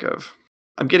can think of.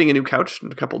 I'm getting a new couch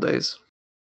in a couple days.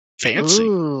 Fancy.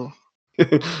 Ooh.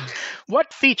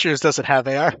 What features does it have,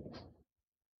 AR?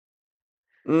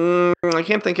 I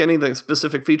can't think of any of the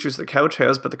specific features the couch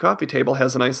has, but the coffee table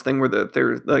has a nice thing where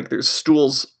there's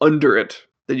stools under it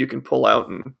that you can pull out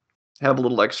and have a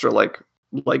little extra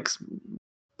use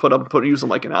them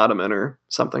like an ottoman or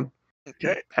something.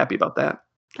 Okay. Happy about that.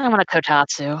 I want a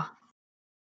Kotatsu.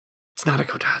 It's not a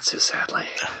Kotatsu, sadly.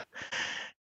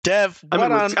 Dev,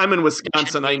 I'm in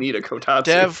Wisconsin. I need a Kotatsu.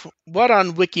 Dev, what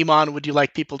on Wikimon would you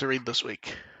like people to read this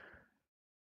week?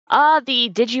 The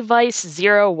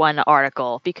Digivice 01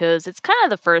 article, because it's kind of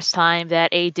the first time that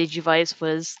a Digivice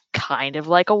was kind of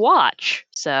like a watch.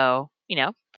 So,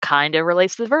 kind of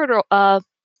relates to the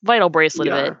Vital bracelet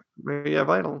a bit. Yeah,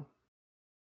 Vital.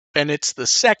 And it's the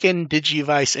second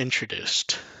Digivice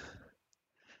introduced.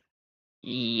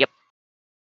 Yep.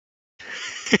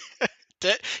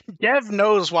 Dev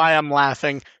knows why I'm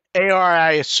laughing. AR,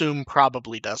 I assume,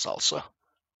 probably does also.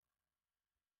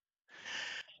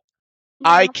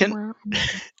 I can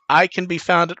be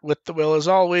found at With the Will as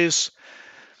always.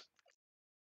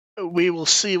 We will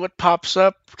see what pops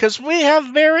up, because we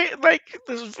have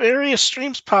there's various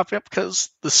streams popping up,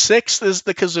 because the 6th is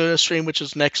the Kazuna stream, which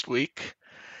is next week.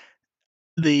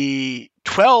 The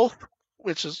 12th,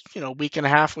 which is, week and a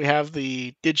half, we have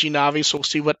the DigiNavi, so we'll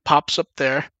see what pops up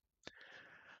there.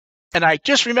 And I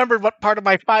just remembered what part of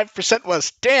my 5%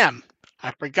 was. Damn!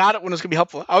 I forgot it when it was going to be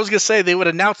helpful. I was going to say they would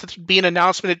announce that there'd be an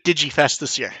announcement at DigiFest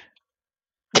this year.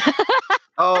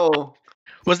 Oh.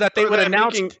 Was that they would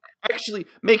announce...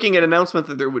 Making an announcement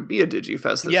that there would be a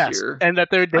DigiFest this year. And that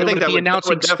they would be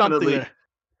announcing something there.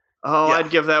 Oh, yeah. I'd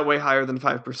give that way higher than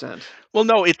 5%. Well,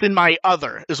 no, it's in my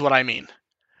other, is what I mean.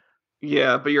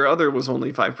 Yeah, but your other was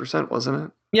only 5%, wasn't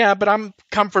it? Yeah, but I'm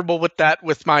comfortable with that,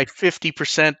 with my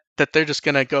 50% that they're just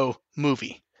going to go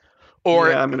movie.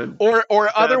 Or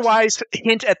otherwise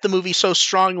hint at the movie so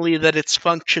strongly that it's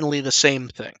functionally the same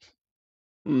thing.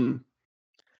 Hmm.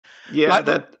 Yeah,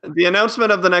 the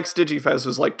announcement of the next DigiFest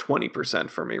was like 20%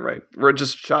 for me, right? We're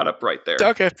just shot up right there.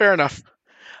 Okay, fair enough.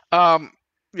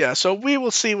 Yeah, so we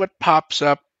will see what pops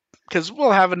up, because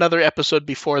we'll have another episode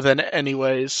before then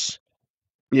anyways.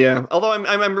 Yeah, although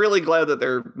I'm really glad that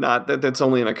they're not, that's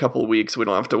only in a couple of weeks. We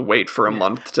don't have to wait for a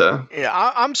month to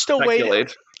I'm still speculate.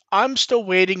 waiting. I'm still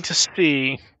waiting to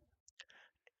see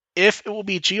if it will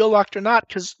be geolocked or not,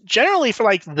 because generally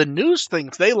for the news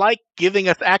things, they like giving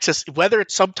us access whether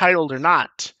it's subtitled or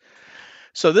not.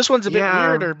 So this one's a bit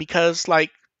weirder, because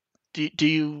do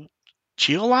you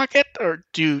geolock it or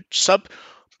do you sub?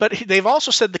 But they've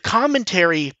also said the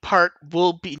commentary part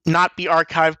will not be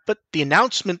archived, but the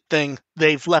announcement thing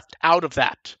they've left out of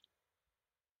that.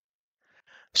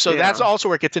 So that's also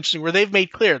where it gets interesting, where they've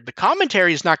made clear the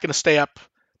commentary is not going to stay up,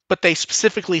 but they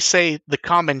specifically say the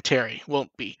commentary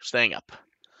won't be staying up.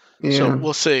 Yeah. So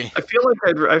we'll see. I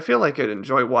feel like I'd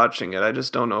enjoy watching it. I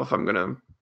just don't know if I'm gonna.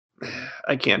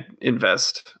 I can't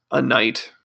invest a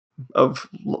night of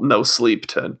no sleep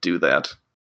to do that.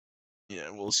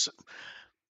 Yeah,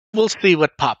 we'll see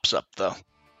what pops up though.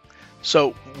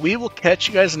 So we will catch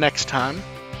you guys next time.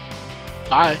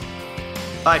 Bye.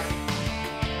 Bye.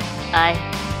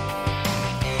 Bye.